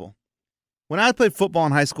example. When I played football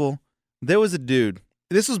in high school, there was a dude.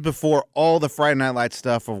 This was before all the Friday Night Lights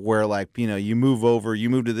stuff of where, like, you move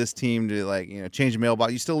to this team to, like, change the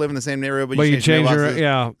mailbox. You still live in the same neighborhood, but you change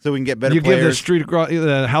your so we can get better You players. give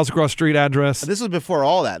the house across street address. This was before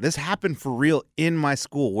all that. This happened for real in my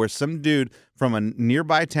school where some dude from a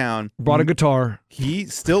nearby town Brought a guitar. He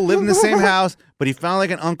still lived in the same house, but he found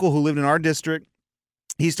like an uncle who lived in our district.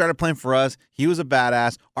 He started playing for us. He was a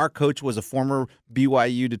badass. Our coach was a former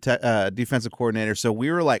BYU defensive coordinator, so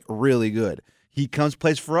we were like really good. He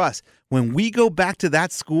plays for us. When we go back to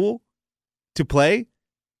that school to play,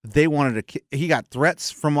 they wanted to. He got threats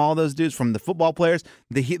from all those dudes, from the football players.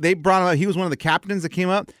 They brought him up. He was one of the captains that came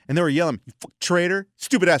up, and they were yelling, "You traitor,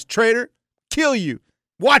 stupid ass traitor, kill you!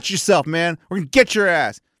 Watch yourself, man. We're gonna get your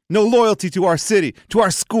ass. No loyalty to our city, to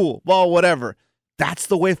our school, ball, whatever." That's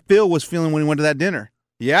the way Phil was feeling when he went to that dinner.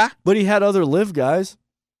 Yeah, but he had other live guys.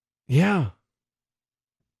 Yeah.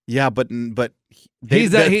 Yeah, but they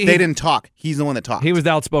didn't talk. He's the one that talked. He was the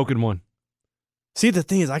outspoken one. See, the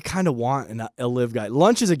thing is, I kind of want a live guy.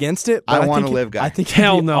 Lunch is against it. But I want think a live guy. I think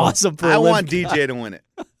Hell it'd be no. awesome for I a live want guy. DJ to win it.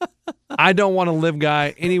 I don't want a live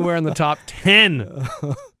guy anywhere in the top 10.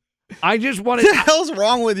 I just want What the hell's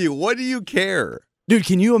wrong with you? What do you care? Dude,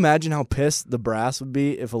 can you imagine how pissed the brass would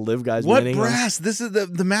be if a live guy's What winning? brass? This is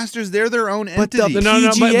the Masters. They're their own But the entity.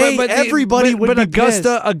 PGA, everybody would be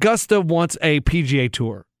Augusta wants a PGA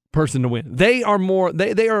Tour person to win. They are more.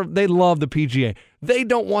 They love the PGA. They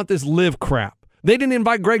don't want this live crap. They didn't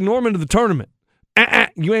invite Greg Norman to the tournament.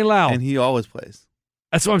 You ain't allowed. And he always plays.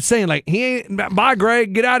 That's what I'm saying. Like, he ain't. Bye,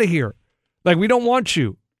 Greg. Get out of here. Like, we don't want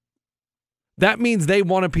you. That means they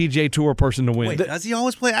want a PGA Tour person to win. Wait, does he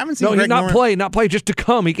always play? I haven't seen No, Greg he's not Norman. not play, just to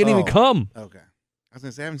come. He can't even come. Okay. I was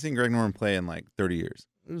going to say, I haven't seen Greg Norman play in like 30 years.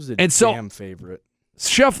 It was a And so- damn favorite.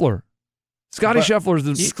 Scheffler. Scotty But- Scheffler is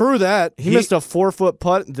the. Screw that. He missed a 4-foot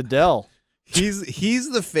putt at the Dell.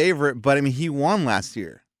 He's the favorite, but I mean, he won last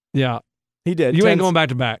year. Yeah. He did. You ain't going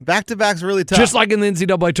back-to-back. Back-to-back's really tough. Just like in the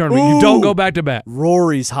NCAA tournament. You don't go back-to-back.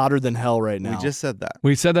 Rory's hotter than hell right now. We just said that.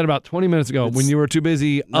 We said that about 20 minutes ago when you were too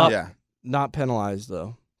busy up. Yeah. Not penalized,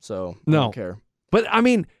 though, so I No. don't care. But, I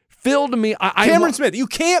mean, Phil to me, Cameron Smith. You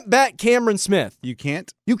can't bet Cameron Smith. You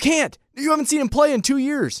can't? You can't. You haven't seen him play in 2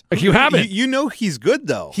 years. You haven't. You know he's good,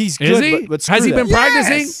 though. He's good, Is he? but Has he screw been that.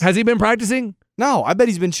 practicing? Yes! Has he been practicing? No, I bet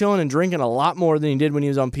he's been chilling and drinking a lot more than he did when he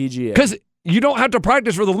was on PGA. Because you don't have to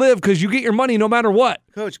practice for the live because you get your money no matter what.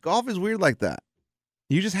 Coach, golf is weird like that.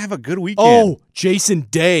 You just have a good weekend. Oh, Jason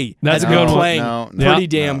Day. That's has a been good one. playing pretty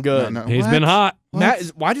damn good. He's been hot. Matt,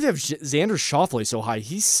 why did they have Xander Schauffele so high?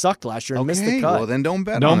 He sucked last year and missed the cut. Well, then don't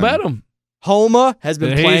bet Don't on bet him. Homa has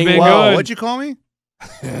been He's playing been well. good. What'd you call me?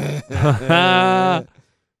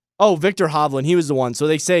 Oh, Victor Hovland. He was the one. So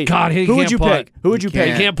they say, God, he who would can't you putt. pick? Who would you He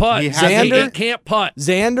pick? can't putt. He has Xander? He can't putt.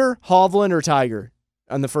 Xander, Hovland, or Tiger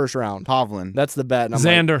in the first round? Hovland. That's the bet. And I'm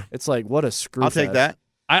Xander. Like, it's like, what a screw I'll take fest. that.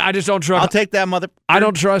 I just don't trust. I'll take that, mother. I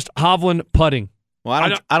don't trust Hovland putting.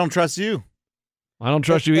 Well, I don't trust you. I don't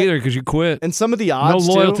trust you either because you quit. And some of the No odds,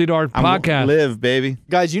 loyalty too, to our podcast. Live, baby.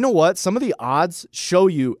 guys, you know what? Some of the odds show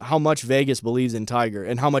you how much Vegas believes in Tiger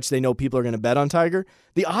and how much they know people are going to bet on Tiger.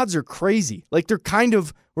 The odds are crazy. Like, they're kind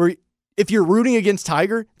of where if you're rooting against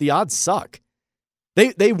Tiger, the odds suck.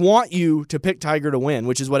 They want you to pick Tiger to win,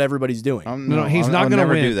 which is what everybody's doing. No, he's not going to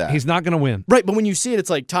win. Do that. He's not going to win. Right, but when you see it, it's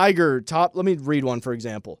like Tiger top. Let me read one, for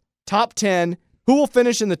example. Top 10. Who will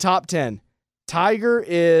finish in the top 10? Tiger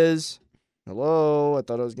is. Hello, I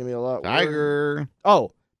thought it was going to be a lot. Tiger. Oh,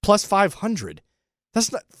 plus 500. That's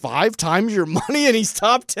not 5 times your money and he's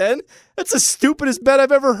top 10? That's the stupidest bet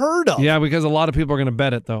I've ever heard of. Yeah, because a lot of people are going to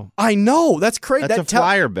bet it, though. I know. That's crazy. That's a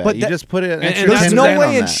flyer bet. But you just put it. There's no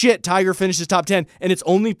way in shit Tiger finishes top 10, and it's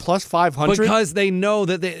only plus 500. Because they know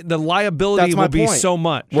that the liability That's my will be point. so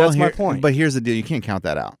much. Well, That's my point. But here's the deal: you can't count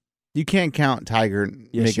that out. You can't count Tiger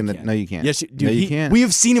Yes, making you the. can. No, you can't. Yes, dude. No, you can't. We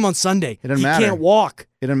have seen him on Sunday. It doesn't he matter. can't walk.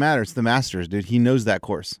 It doesn't matter. It's the Masters, dude. He knows that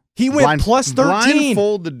course. He went plus 13.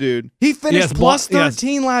 Blindfold the dude. He finished Yes, plus yes.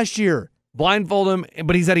 13 last year. Blindfold him,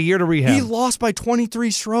 but he's had a year to rehab. He lost by 23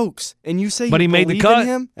 strokes, and you say But you he made the believe cut. in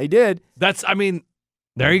him? He did.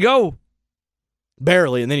 There you go.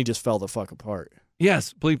 Barely, and then he just fell the fuck apart.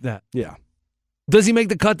 Yes, believe that. Yeah. Does he make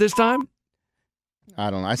the cut this time? I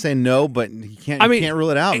don't know. I say no, but you can't. I You mean, can't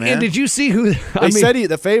rule it out, man. And did you see who? They said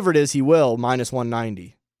the favorite is he will, minus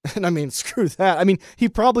 190. And I mean, screw that. I mean, he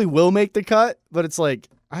probably will make the cut, but it's like,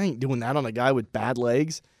 I ain't doing that on a guy with bad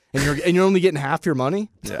legs, and you're only getting half your money.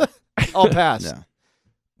 Yeah. I'll pass. Yeah.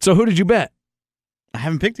 So who did you bet? I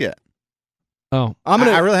haven't picked yet. Oh, I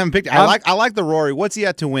really haven't picked. I like the Rory. What's he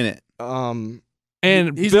at to win it?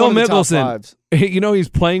 And he's Bill one of the top Mickelson. fives. You know who he's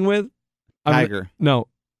playing with? Tiger. No,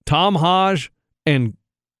 Tom Hodge and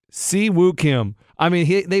Si Woo Kim. I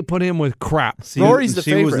mean, they put him with crap. Rory's the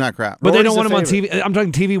She was favorite. not crap. But they Rory's don't want the him on favorite. TV. I'm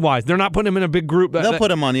talking TV wise. They're not putting him in a big group. They'll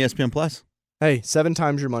put him on ESPN Plus. Hey, 7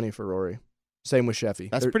 times your money for Rory. Same with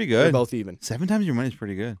Sheffy. That's They're- pretty They're good. both even. 7 times your money is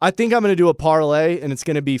pretty good. I think I'm going to do a parlay, and it's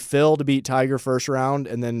going to be Phil to beat Tiger first round,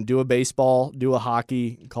 and then do a baseball, do a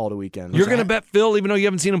hockey, call it a weekend. You're going to bet Phil, even though you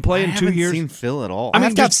haven't seen him play I in 2 haven't years. seen Phil at all. I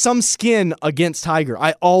have to have some skin against Tiger.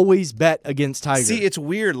 I always bet against Tiger. See, it's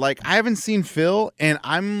weird. Like I haven't seen Phil, and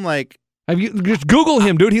I'm like, Have you just Google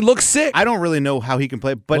him, dude? He looks sick. I don't really know how he can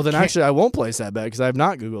play. But well, then actually, I won't place that bet because I have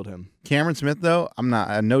not Googled him. Cameron Smith, though,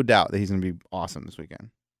 I have no doubt that he's going to be awesome this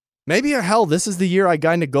weekend. Maybe, hell, this is the year I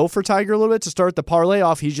kind of go for Tiger a little bit to start the parlay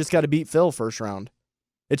off. He's just got to beat Phil first round.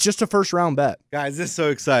 It's just a first round bet. Guys, this is so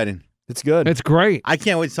exciting. It's good. It's great. I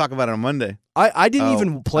can't wait to talk about it on Monday. I didn't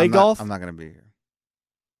even play golf. I'm not going to be here.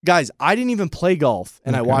 Guys, I didn't even play golf,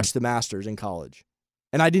 and I Okay. watched the Masters in college.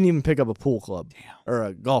 And I didn't even pick up a pool club or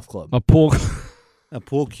a golf club. A pool. A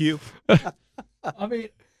pool cue. I mean,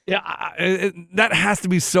 yeah, that has to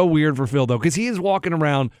be so weird for Phil, though, because he is walking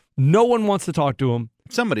around. No one wants to talk to him.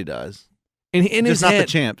 Somebody does. And in his Just not head, the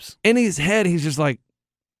champs. In his head, he's just like,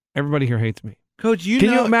 everybody here hates me. Coach, Can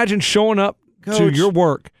you imagine showing up to Coach. your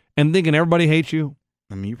work and thinking everybody hates you?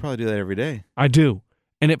 I mean, you probably do that every day. I do.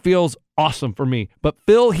 And it feels awesome for me. But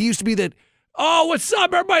Phil, he used to be that, oh, what's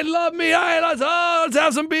up? Everybody love me. Hey, let's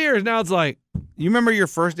have some beers. Now it's like, You remember your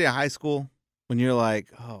first day of high school when you're like,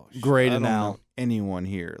 oh, Great I don't now. know anyone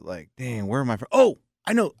here. Like, dang, where am I from? Oh,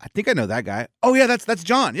 I know. I think I know that guy. Oh, yeah, that's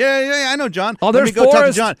John. Yeah, I know John. Oh, Let there's me go talk to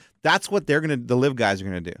Forrest. John. That's what the live guys are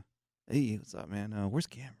going to do. Hey, what's up, man? Where's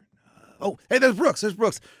Cameron? Oh, hey, there's Brooks.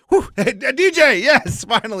 Whew. Hey, DJ. Yes,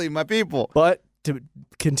 finally, my people. But to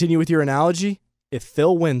continue with your analogy, if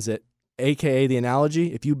Phil wins it, a.k.a. the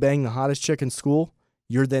analogy, if you bang the hottest chick in school,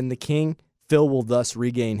 you're then the king. Phil will thus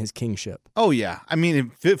regain his kingship. Oh, yeah. I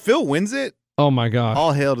mean, if Phil wins it, Oh, my gosh.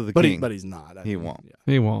 All hail to the But king. but he's not. He won't.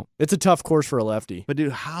 He won't. It's a tough course for a lefty. But,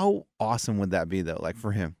 dude, how awesome would that be, though? Like,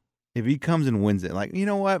 for him. If he comes and wins it. Like, you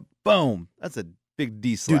know what? Boom. That's a big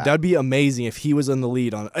D slap. Dude, that'd be amazing if he was in the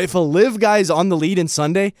lead. If a live guy's on the lead in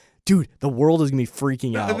Sunday, dude, the world is going to be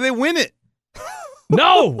freaking out. If they win it.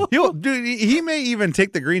 No. Dude, he may even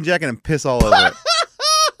take the green jacket and piss all over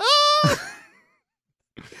it.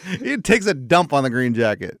 He takes a dump on the green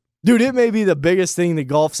jacket. Dude, it may be the biggest thing that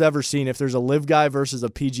golf's ever seen if there's a live guy versus a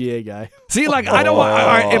PGA guy. See, like, I don't want. All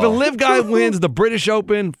right, if a live guy wins the British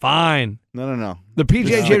Open, fine. No. The PGA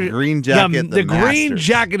This is the green jacket. The green Masters.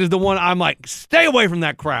 jacket is the one I'm like, stay away from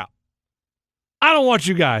that crowd. I don't want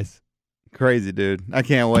you guys. Crazy, dude. I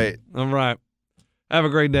can't wait. All right. Have a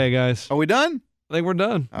great day, guys. Are we done? I think we're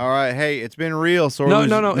done. All right. Hey, it's been real. So No,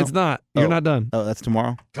 it's not. You're not done. Oh, that's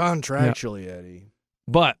tomorrow? Contractually, Eddie.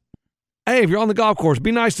 But, hey, if you're on the golf course,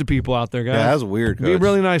 be nice to people out there, guys. Yeah, that's weird, Be Coach.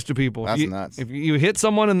 really nice to people. That's nuts. If you hit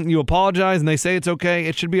someone and you apologize and they say it's okay,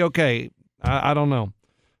 it should be okay. I don't know.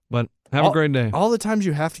 But have a great day. All the times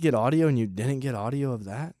you have to get audio and you didn't get audio of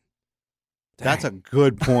that? That's a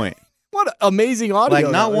good point. What amazing audio. Like,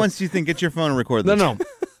 not that was. once you think, get your phone and record this. No.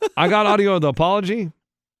 I got audio of the apology,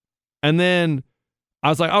 and then I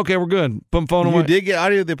was like, okay, we're good. Put the phone away. You did get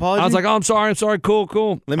audio of the apology? I was like, oh, I'm sorry,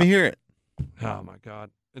 cool. Let me hear it. Oh, my God.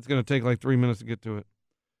 It's going to take like 3 minutes to get to it.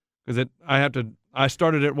 Because I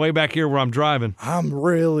started it way back here where I'm driving. I'm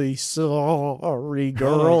really sorry,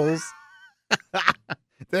 girls.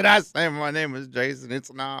 Did I say my name is Jason?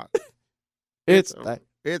 It's not.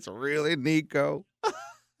 It's really Nico.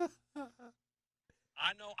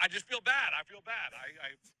 I know. I just feel bad. I feel bad. I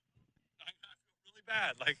feel really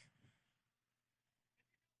bad. Like,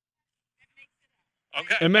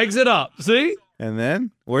 okay. It makes it up. See? And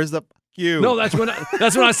then, where's the you? No, that's when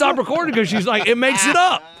I stopped recording because she's like, it makes it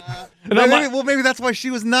up. And I'm like, maybe that's why she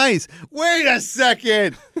was nice. Wait a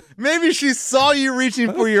second. Maybe she saw you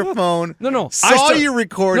reaching for your phone. No. Saw you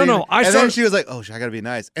recording. No. And then she was like, oh, I got to be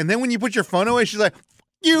nice. And then when you put your phone away, she's like,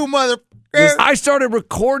 you mother. I started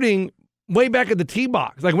recording way back at the tee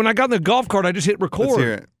box. Like when I got in the golf cart, I just hit record. Let's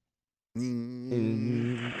hear it.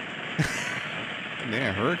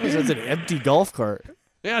 Yeah, hurricane. That's an empty golf cart.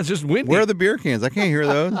 Yeah, it's just windy. Where are the beer cans? I can't hear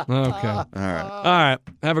those. Okay. All right.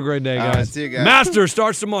 Have a great day, All guys. right, see you guys. Masters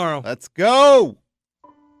starts tomorrow. Let's go.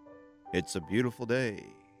 It's a beautiful day.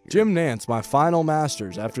 Jim Nance, my final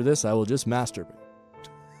Masters. After this, I will just masturbate.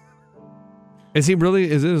 Is he really?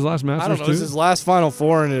 Is it his last Masters I don't know. too? This is his last Final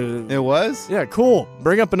Four, and it was. Yeah, cool.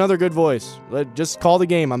 Bring up another good voice. Just call the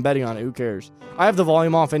game. I'm betting on it. Who cares? I have the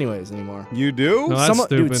volume off anyways anymore. You do? No, that's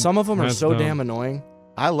stupid. Dude, some of them are That's so dumb. damn annoying.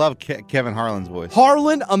 I love Kevin Harlan's voice.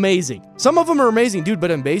 Harlan, amazing. Some of them are amazing, dude.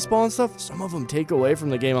 But in baseball and stuff, some of them take away from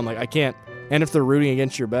the game. I'm like, I can't. And if they're rooting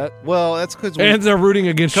against your bet, Well, that's because And they're rooting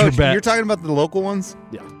against Coach, your bet. you're talking about the local ones.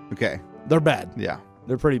 yeah, Okay. they're bad. Yeah.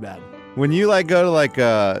 They're pretty bad. When you go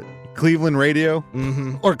to Cleveland radio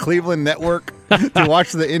or Cleveland network to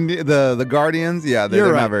watch the Guardians, yeah, they're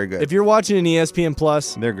You're right. not very good. If you're watching an ESPN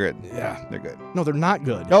Plus, They're good. yeah, They're good. no, they're not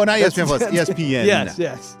good. Oh, not That's- ESPN Plus, ESPN. Yes, No.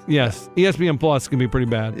 yes. Yes, ESPN Plus can be pretty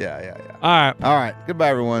bad. Yeah. All right. All right. Goodbye,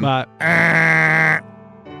 everyone. Bye.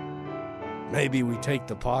 Maybe we take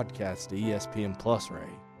the podcast to ESPN Plus, Ray.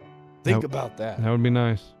 Think That- about that. That would be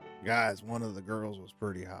nice. Guys, one of the girls was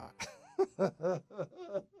pretty hot.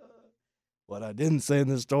 What I didn't say in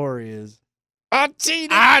the story is I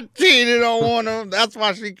cheated on one of them. That's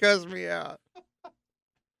why she cussed me out.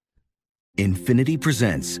 Infinity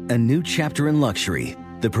presents a new chapter in luxury,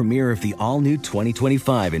 the premiere of the all-new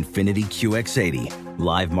 2025 Infinity QX80,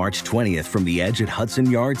 live March 20th from the Edge at Hudson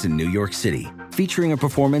Yards in New York City, featuring a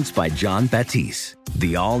performance by John Batiste.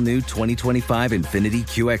 The all-new 2025 Infinity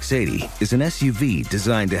QX80 is an SUV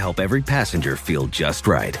designed to help every passenger feel just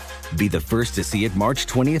right. Be the first to see it March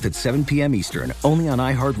 20th at 7 p.m. Eastern, only on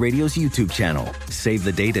iHeartRadio's YouTube channel. Save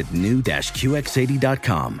the date at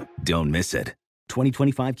new-QX80.com. Don't miss it.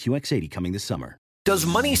 2025 QX80 coming this summer. Does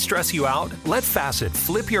money stress you out? Let Facet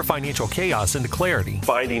flip your financial chaos into clarity.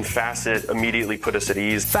 Finding Facet immediately put us at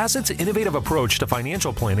ease. Facet's innovative approach to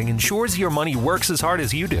financial planning ensures your money works as hard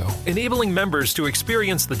as you do, enabling members to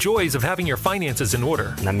experience the joys of having your finances in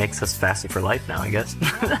order. And that makes us Facet for life now, I guess.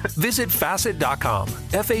 Visit Facet.com,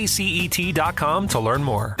 FACET.com to learn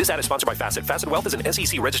more. This ad is sponsored by Facet. Facet Wealth is an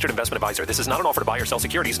SEC registered investment advisor. This is not an offer to buy or sell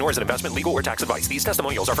securities, nor is it investment, legal, or tax advice. These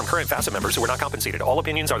testimonials are from current Facet members who are not compensated. All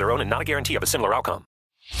opinions are their own and not a guarantee of a similar outcome.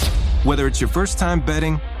 Whether it's your first time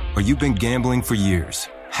betting or you've been gambling for years,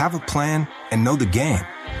 have a plan and know the game.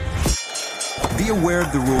 Be aware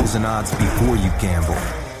of the rules and odds before you gamble.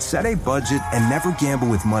 Set a budget and never gamble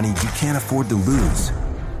with money you can't afford to lose.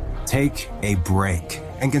 Take a break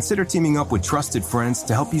And consider teaming up with trusted friends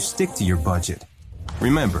to help you stick to your budget.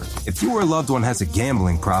 Remember, if you or a loved one has a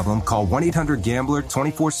gambling problem, call 1-800-GAMBLER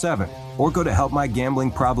 24/7 or go to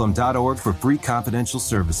helpmygamblingproblem.org for free confidential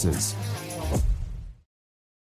services.